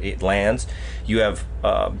wherever it lands. You have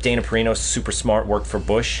Dana Perino, super smart, worked for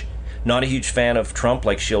Bush. Not a huge fan of Trump.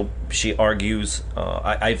 Like, she argues.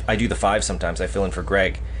 I do the 5 sometimes. I fill in for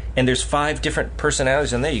Greg, and there's 5 different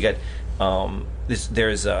personalities in there. You got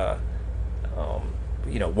there's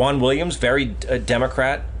Juan Williams, very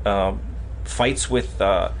Democrat, fights with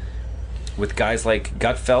guys like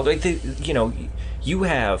Gutfeld. You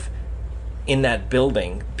have in that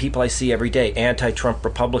building people I see every day, anti-Trump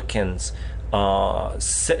Republicans,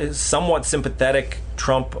 somewhat sympathetic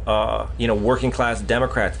Trump, working class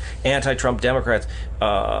Democrats, anti-Trump Democrats.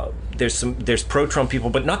 There's pro-Trump people,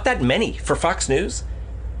 but not that many for Fox News.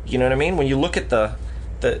 You know what I mean? When you look at the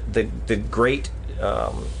great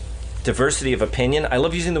diversity of opinion, I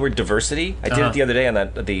love using the word diversity. I did it the other day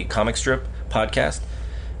on the comic strip podcast.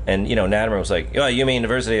 And, Nadimer was like, oh, you mean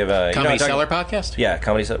diversity of... Comedy Cellar podcast? Yeah,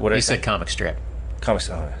 Comedy Cellar. What did I say? You said comic strip. Comic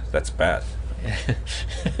Cellar. That's bad.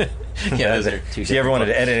 Yeah, those are two. If you ever wanted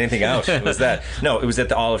to edit anything out, it was that. No, it was at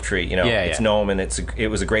the Olive Tree. It's Noam, and it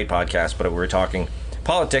was a great podcast, but we were talking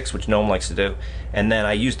politics, which Noam likes to do. And then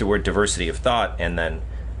I used the word diversity of thought, and then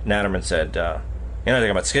Natterman said, "You're not talking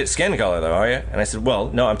about skin color, though, are you?" And I said, "Well,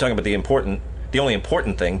 no, I'm talking about the only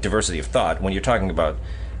important thing, diversity of thought. When you're talking about,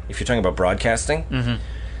 if you're talking about broadcasting,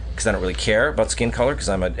 because I don't really care about skin color because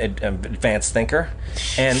I'm an advanced thinker,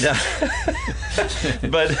 and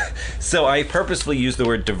but so I purposefully use the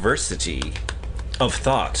word diversity of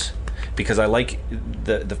thought because I like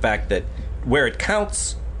the fact that where it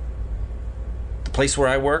counts, the place where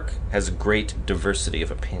I work has a great diversity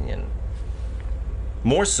of opinion,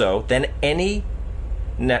 more so than any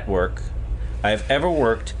network I've ever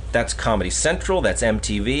worked. That's Comedy Central, that's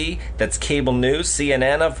MTV, that's cable news,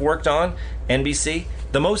 CNN I've worked on, NBC.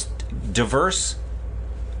 The most diverse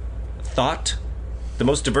thought, the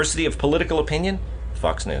most diversity of political opinion,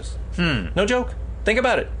 Fox News. No joke. Think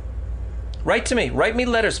about it. Write to me. Write me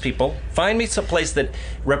letters, people. Find me some place that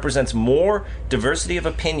represents more diversity of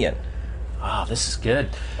opinion. Oh, this is good.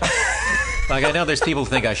 Like, I know there's people who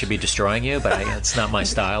think I should be destroying you, but it's not my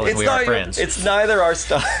style, and we are friends. It's neither our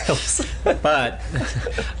styles. But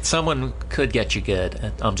someone could get you good,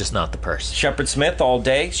 and I'm just not the person. Shepard Smith all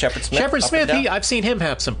day. Shepard Smith, I've seen him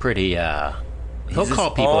have some pretty... he'll call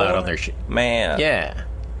people out on their shit. Man. Yeah.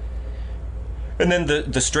 And then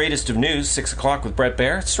the straightest of news, 6 o'clock with Bret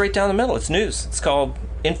Baier, it's straight down the middle. It's news. It's called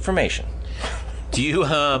information. Do you,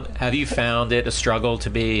 have you found it a struggle to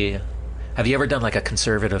be... Have you ever done like a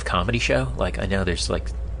conservative comedy show? Like, I know there's like...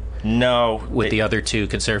 No. With the other two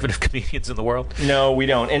conservative comedians in the world? No, we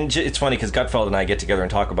don't. And it's funny because Gutfeld and I get together and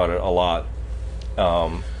talk about it a lot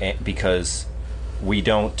because we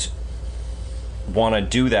don't want to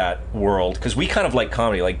do that world. Because we kind of like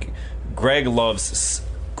comedy. Like, Greg loves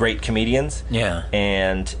great comedians. Yeah.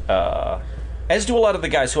 And as do a lot of the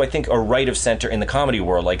guys who I think are right of center in the comedy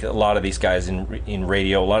world. Like, a lot of these guys in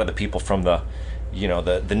radio, a lot of the people from the... You know,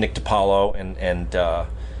 the Nick DiPaolo and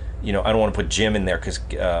you know, I don't want to put Jim in there because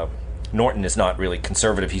Norton is not really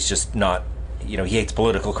conservative. He's just not, you know, he hates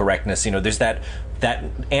political correctness. You know, there's that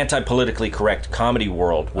anti-politically correct comedy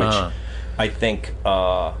world, which I think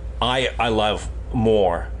I love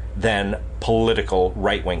more than political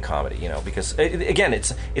right-wing comedy, you know, because, again,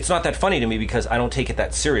 it's not that funny to me because I don't take it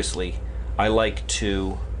that seriously. I'm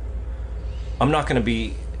not going to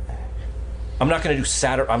be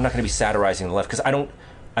satirizing the left because I don't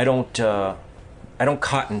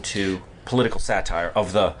cotton to political satire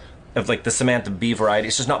of like the Samantha Bee variety.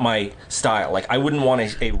 It's just not my style. Like, I wouldn't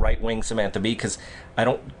want a right wing Samantha Bee because I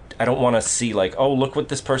don't want to see like, oh, look what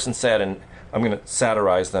this person said and I'm going to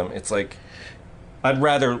satirize them. It's like I'd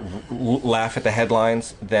rather laugh at the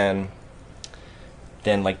headlines than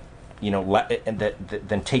like, you know,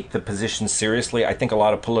 than take the position seriously. I think a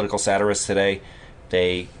lot of political satirists today,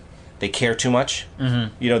 they care too much.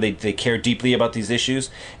 Mm-hmm. You know, they care deeply about these issues,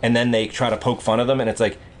 and then they try to poke fun of them, and it's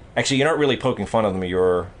like, actually, you're not really poking fun of them.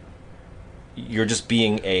 You're just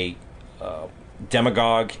being a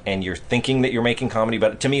demagogue, and you're thinking that you're making comedy,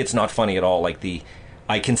 but to me, it's not funny at all. Like,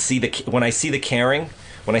 I can see when I see the caring,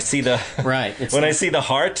 when I see the right, I see the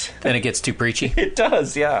heart, then it gets too preachy. It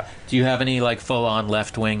does, yeah. Do you have any like full-on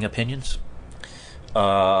left-wing opinions?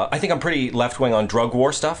 I think I'm pretty left-wing on drug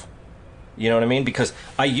war stuff. You know what I mean? Because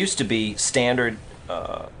I used to be standard.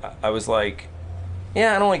 I was like,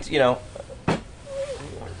 yeah, I don't like, you know,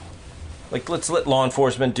 like, let's let law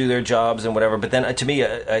enforcement do their jobs and whatever. But then to me,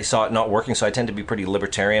 I saw it not working, so I tend to be pretty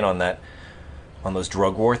libertarian on those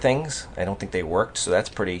drug war things. I don't think they worked, so that's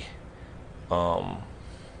pretty. You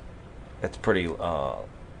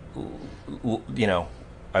know,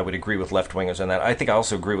 I would agree with left wingers on that. I think I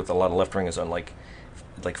also agree with a lot of left wingers on like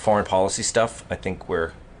foreign policy stuff. I think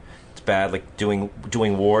bad, like doing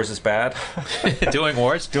wars is bad. Doing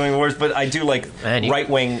wars, but I do like right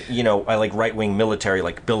wing. You know, I like right wing military,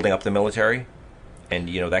 like building up the military, and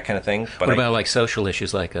you know that kind of thing. But what about like social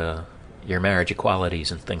issues, like your marriage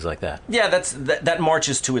equalities and things like that? Yeah, that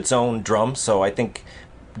marches to its own drum. So I think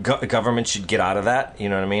government should get out of that. You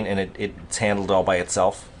know what I mean? And it's handled all by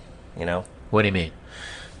itself. You know. What do you mean?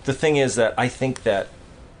 The thing is that I think that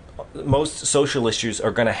most social issues are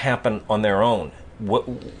going to happen on their own.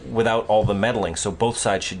 Without all the meddling, so both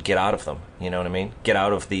sides should get out of them. You know what I mean? Get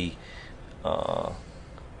out of the,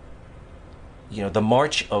 you know, the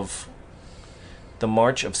march of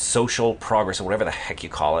social progress or whatever the heck you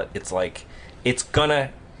call it. It's like it's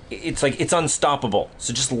unstoppable.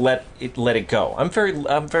 So just let it go. I'm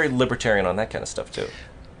very libertarian on that kind of stuff too.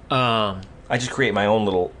 I just create my own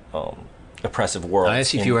little oppressive world. I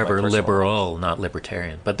asked if you were ever liberal, not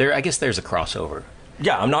libertarian, but I guess there's a crossover.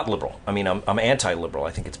 Yeah, I'm not liberal. I mean, I'm anti-liberal.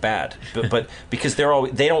 I think it's bad, but because they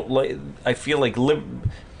don't. I feel like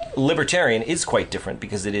libertarian is quite different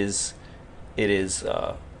because it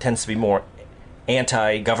tends to be more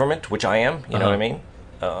anti-government, which I am. You know what I mean?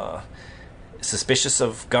 suspicious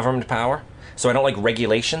of government power. So I don't like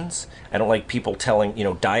regulations. I don't like people telling,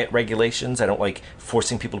 diet regulations. I don't like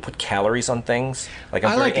forcing people to put calories on things. Like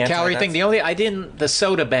I like the calorie thing. The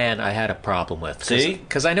soda ban I had a problem with. See?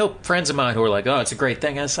 Because I know friends of mine who are like, oh, it's a great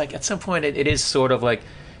thing. And it's like, at some point, it is sort of like,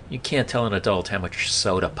 you can't tell an adult how much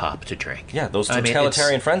soda pop to drink. Yeah, those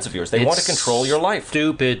totalitarian friends of yours, they want to control your life.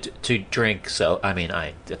 Stupid to drink. So,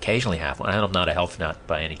 I occasionally have one. I'm not a health nut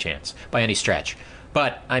by any chance, by any stretch.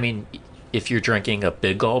 But, if you're drinking a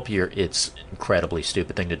big gulp, it's an incredibly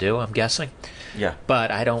stupid thing to do, I'm guessing. Yeah. But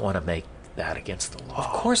I don't want to make that against the law. Of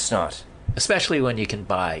course not. Especially when you can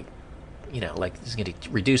buy, it's going to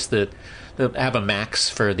reduce have a max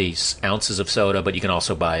for these ounces of soda, but you can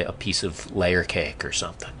also buy a piece of layer cake or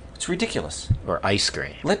something. It's ridiculous. Or ice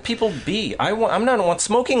cream. Let people be. I'm not want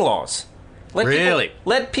smoking laws.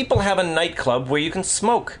 Let people have a nightclub where you can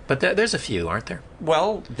smoke. But there's a few, aren't there?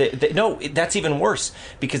 Well, no, that's even worse,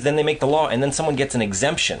 because then they make the law and then someone gets an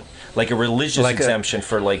exemption, like a religious exemption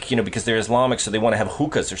for because they're Islamic, so they want to have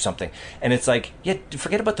hookahs or something. And it's like, yeah,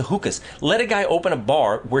 forget about the hookahs. Let a guy open a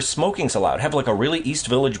bar where smoking's allowed. Have like a really East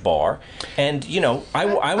Village bar, and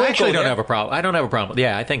I actually don't have a problem. I don't have a problem.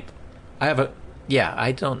 Yeah, I think I have a. Yeah,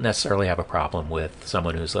 I don't necessarily have a problem with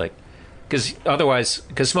someone who's like, because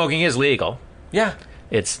smoking is legal. Yeah,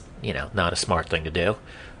 it's not a smart thing to do.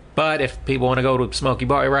 But if people want to go to a smoky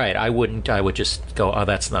bar, right, I wouldn't. I would just go, oh,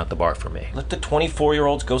 that's not the bar for me. Let the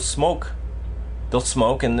 24-year-olds go smoke. They'll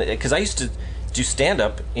smoke, and because I used to do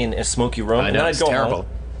stand-up in a smoky room, and then I'd go terrible. Home.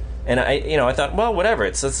 And I thought, well, whatever,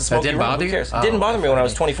 it's a smoky room. Bother Who cares? You? It didn't bother me when I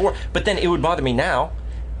was 24, but then it would bother me now,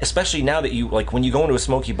 especially now that you when you go into a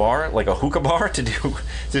smoky bar, like a hookah bar,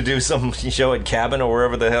 to do some show at Cabin or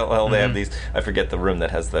wherever the hell they have these. I forget the room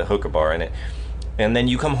that has the hookah bar in it. And then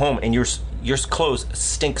you come home and your clothes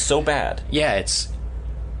stink so bad. Yeah,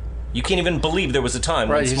 you can't even believe there was a time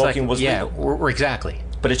when smoking was legal. Yeah, exactly.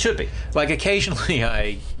 But it should be. Like occasionally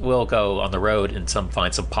I will go on the road and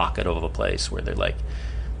find some pocket of a place where they're like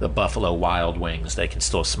the Buffalo Wild Wings, they can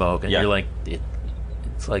still smoke, and you're like,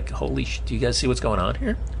 it's like, holy shit, do you guys see what's going on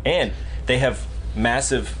here? And they have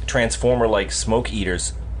massive transformer-like smoke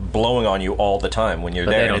eaters blowing on you all the time when you're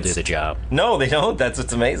there. They don't do the job. No, they don't. That's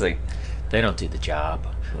what's amazing. They don't do the job.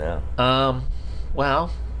 No.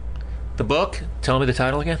 Well, the book, tell me the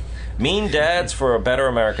title again. Mean Dads for a Better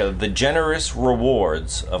America, The Generous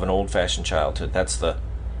Rewards of an Old-Fashioned Childhood. That's the...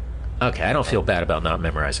 Okay, I don't feel bad about not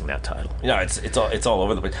memorizing that title. No, it's all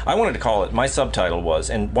over the place. I wanted to call it, my subtitle was,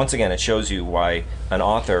 and once again, it shows you why an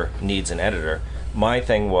author needs an editor. My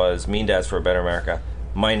thing was Mean Dads for a Better America,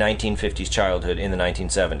 my 1950s childhood in the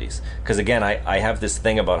 1970s. Because again, I have this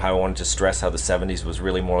thing about how I wanted to stress how the 70s was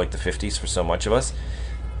really more like the 50s for so much of us.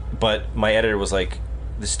 But my editor was like,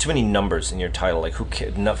 there's too many numbers in your title. Like, who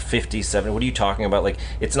cares? 50, 70, what are you talking about? Like,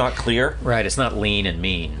 it's not clear. Right, it's not lean and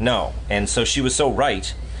mean. No. And so she was so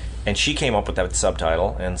right, and she came up with that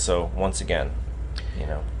subtitle. And so, once again,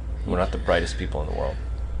 we're not the brightest people in the world.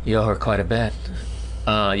 You owe her quite a bit.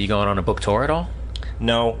 You going on a book tour at all?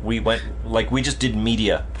 No, we just did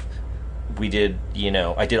media. We did,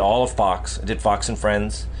 I did all of Fox. I did Fox and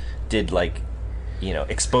Friends. Did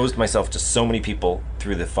exposed myself to so many people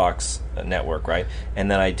through the Fox network, right?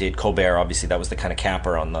 And then I did Colbert, obviously that was the kind of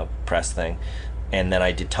capper on the press thing. And then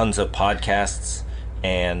I did tons of podcasts,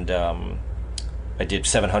 and I did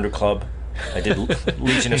 700 Club. I did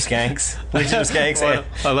Legion of Skanks.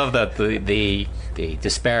 I love that, the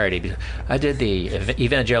disparity. I did the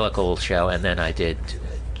evangelical show, and then I did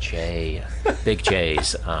Big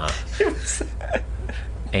J's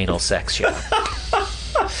anal sex show.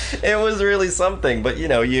 It was really something, but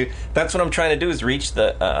that's what I'm trying to do, is reach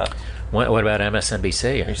the... What about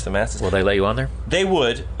MSNBC? Reach the masses. Will they let you on there? They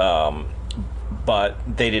would, but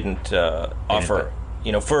they didn't offer...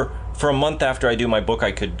 For a month after I do my book,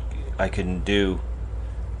 I can do...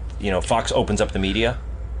 Fox opens up the media.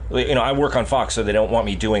 I work on Fox, so they don't want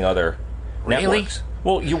me doing other networks.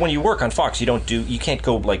 Well, when you work on Fox, you can't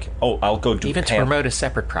go like, oh, I'll go do... Even to promote a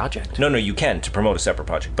separate project? No, you can, to promote a separate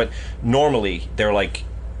project. But normally, they're like,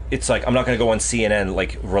 it's like, I'm not going to go on CNN,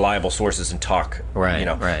 like, reliable sources and talk. Right,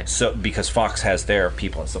 right. So, because Fox has their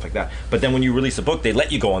people and stuff like that. But then when you release a book, they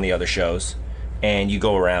let you go on the other shows, and you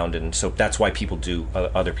go around, and so that's why people do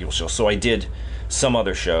other people's shows. So I did some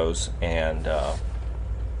other shows, and,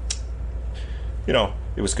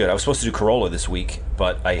 it was good. I was supposed to do Corolla this week,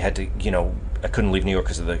 but I had to, I couldn't leave New York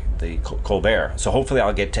because of the Colbert. So hopefully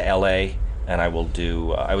I'll get to L.A., and I will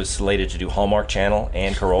do... I was slated to do Hallmark Channel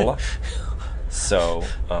and Corolla. So...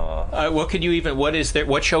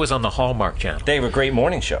 What show is on the Hallmark Channel? They have a great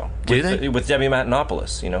morning show. Do they? With Debbie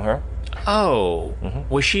Matenopoulos. You know her? Oh. Mm-hmm.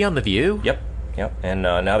 Was she on The View? Yep. Yep. And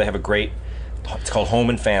now they have a great. It's called Home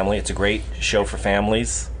and Family. It's a great show for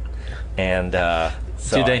families. And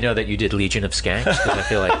so do they know that you did Legion of Skanks? Because I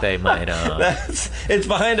feel like they might. It's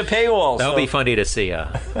behind a paywall. That would be funny to see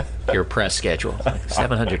your press schedule.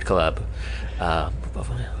 700 Club,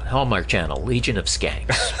 Hallmark Channel, Legion of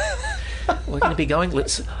Skanks. We're going to be going.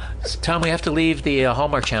 Tom, we have to leave the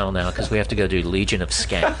Hallmark Channel now because we have to go do Legion of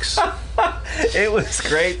Skanks. It was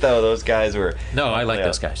great, though. Those guys were. No, I like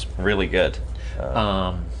those guys. Really good.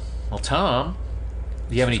 Well, Tom,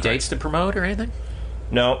 do you have any dates to promote or anything?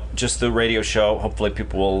 No, just the radio show. Hopefully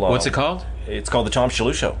people will... What's it called? It's called The Tom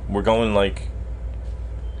Shillue Show. We're going,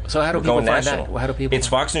 So how do people find national. that? How do people... It's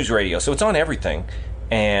Fox News Radio, so it's on everything.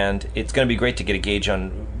 And it's going to be great to get a gauge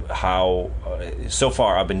on how... so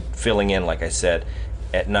far, I've been filling in, like I said,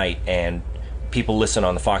 at night, and people listen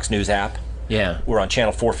on the Fox News app. Yeah. We're on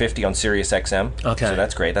channel 450 on Sirius XM. Okay. So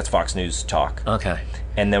that's great. That's Fox News Talk. Okay.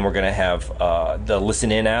 And then we're going to have the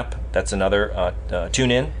Listen In app. That's another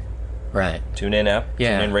Tune In. Right. Tune In app.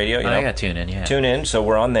 Yeah. Tune In Radio. I got Tune In, yeah. Tune In, so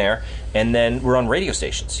we're on there. And then we're on radio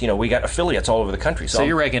stations. We got affiliates all over the country. So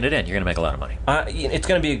you're raking it in. You're going to make a lot of money. It's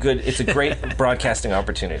going to be it's a great broadcasting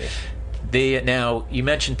opportunity. Now, you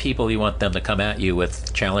mentioned people you want them to come at you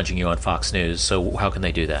with challenging you on Fox News. So how can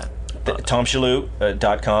they do that?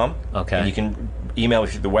 TomShillue.com. Okay. And you can email me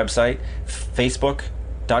through the website.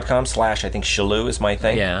 Facebook.com/ I think Shillue is my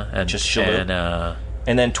thing. Yeah. And just Shillue.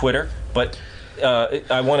 And then Twitter. But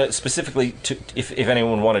I want to specifically, if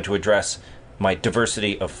anyone wanted to address my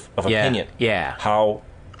diversity of opinion. Yeah. How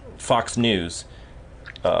Fox News,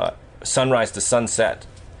 sunrise to sunset,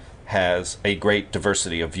 has a great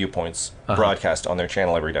diversity of viewpoints broadcast on their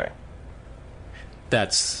channel every day.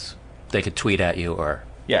 They could tweet at you or...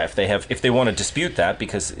 Yeah, if they want to dispute that,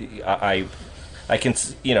 because I can,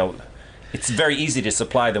 it's very easy to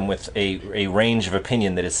supply them with a range of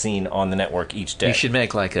opinion that is seen on the network each day. You should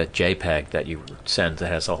make like a JPEG that you send that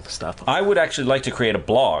has all the stuff on. I would actually like to create a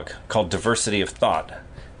blog called Diversity of Thought.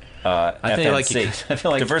 I feel like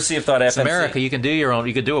Diversity of Thought FNC. America, you can do your own.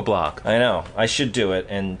 You could do a blog. I know. I should do it,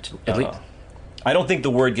 and I don't think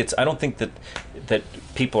the word gets. I don't think that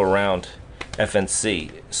people around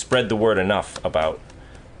FNC spread the word enough about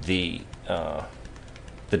the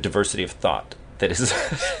diversity of thought. That is.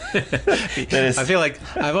 I feel like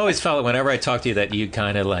I've always felt that whenever I talk to you that you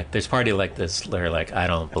kind of like there's party like this where like I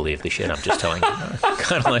don't believe the shit I'm just telling you.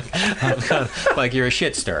 kind of like you're a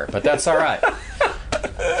shit stirrer, but that's all right.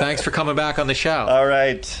 Thanks for coming back on the show. All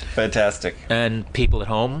right, fantastic. And people at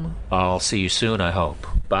home, I'll see you soon. I hope.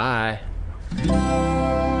 Bye.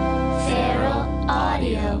 Feral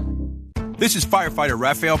Audio. This is firefighter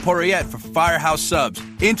Raphael Porriette for Firehouse Subs,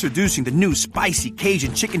 introducing the new spicy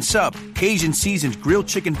Cajun chicken sub, Cajun seasoned grilled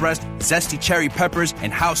chicken breast, zesty cherry peppers,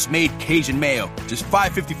 and house-made Cajun mayo. Just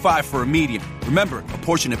 $5.55 for a medium. Remember, a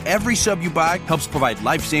portion of every sub you buy helps provide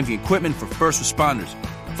life-saving equipment for first responders.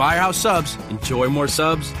 Firehouse Subs. Enjoy more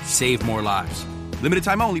subs, save more lives. Limited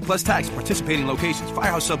time only, plus tax. Participating locations.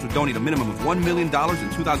 Firehouse Subs will donate a minimum of $1 million in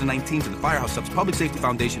 2019 to the Firehouse Subs Public Safety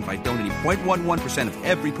Foundation by donating 0.11% of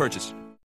every purchase.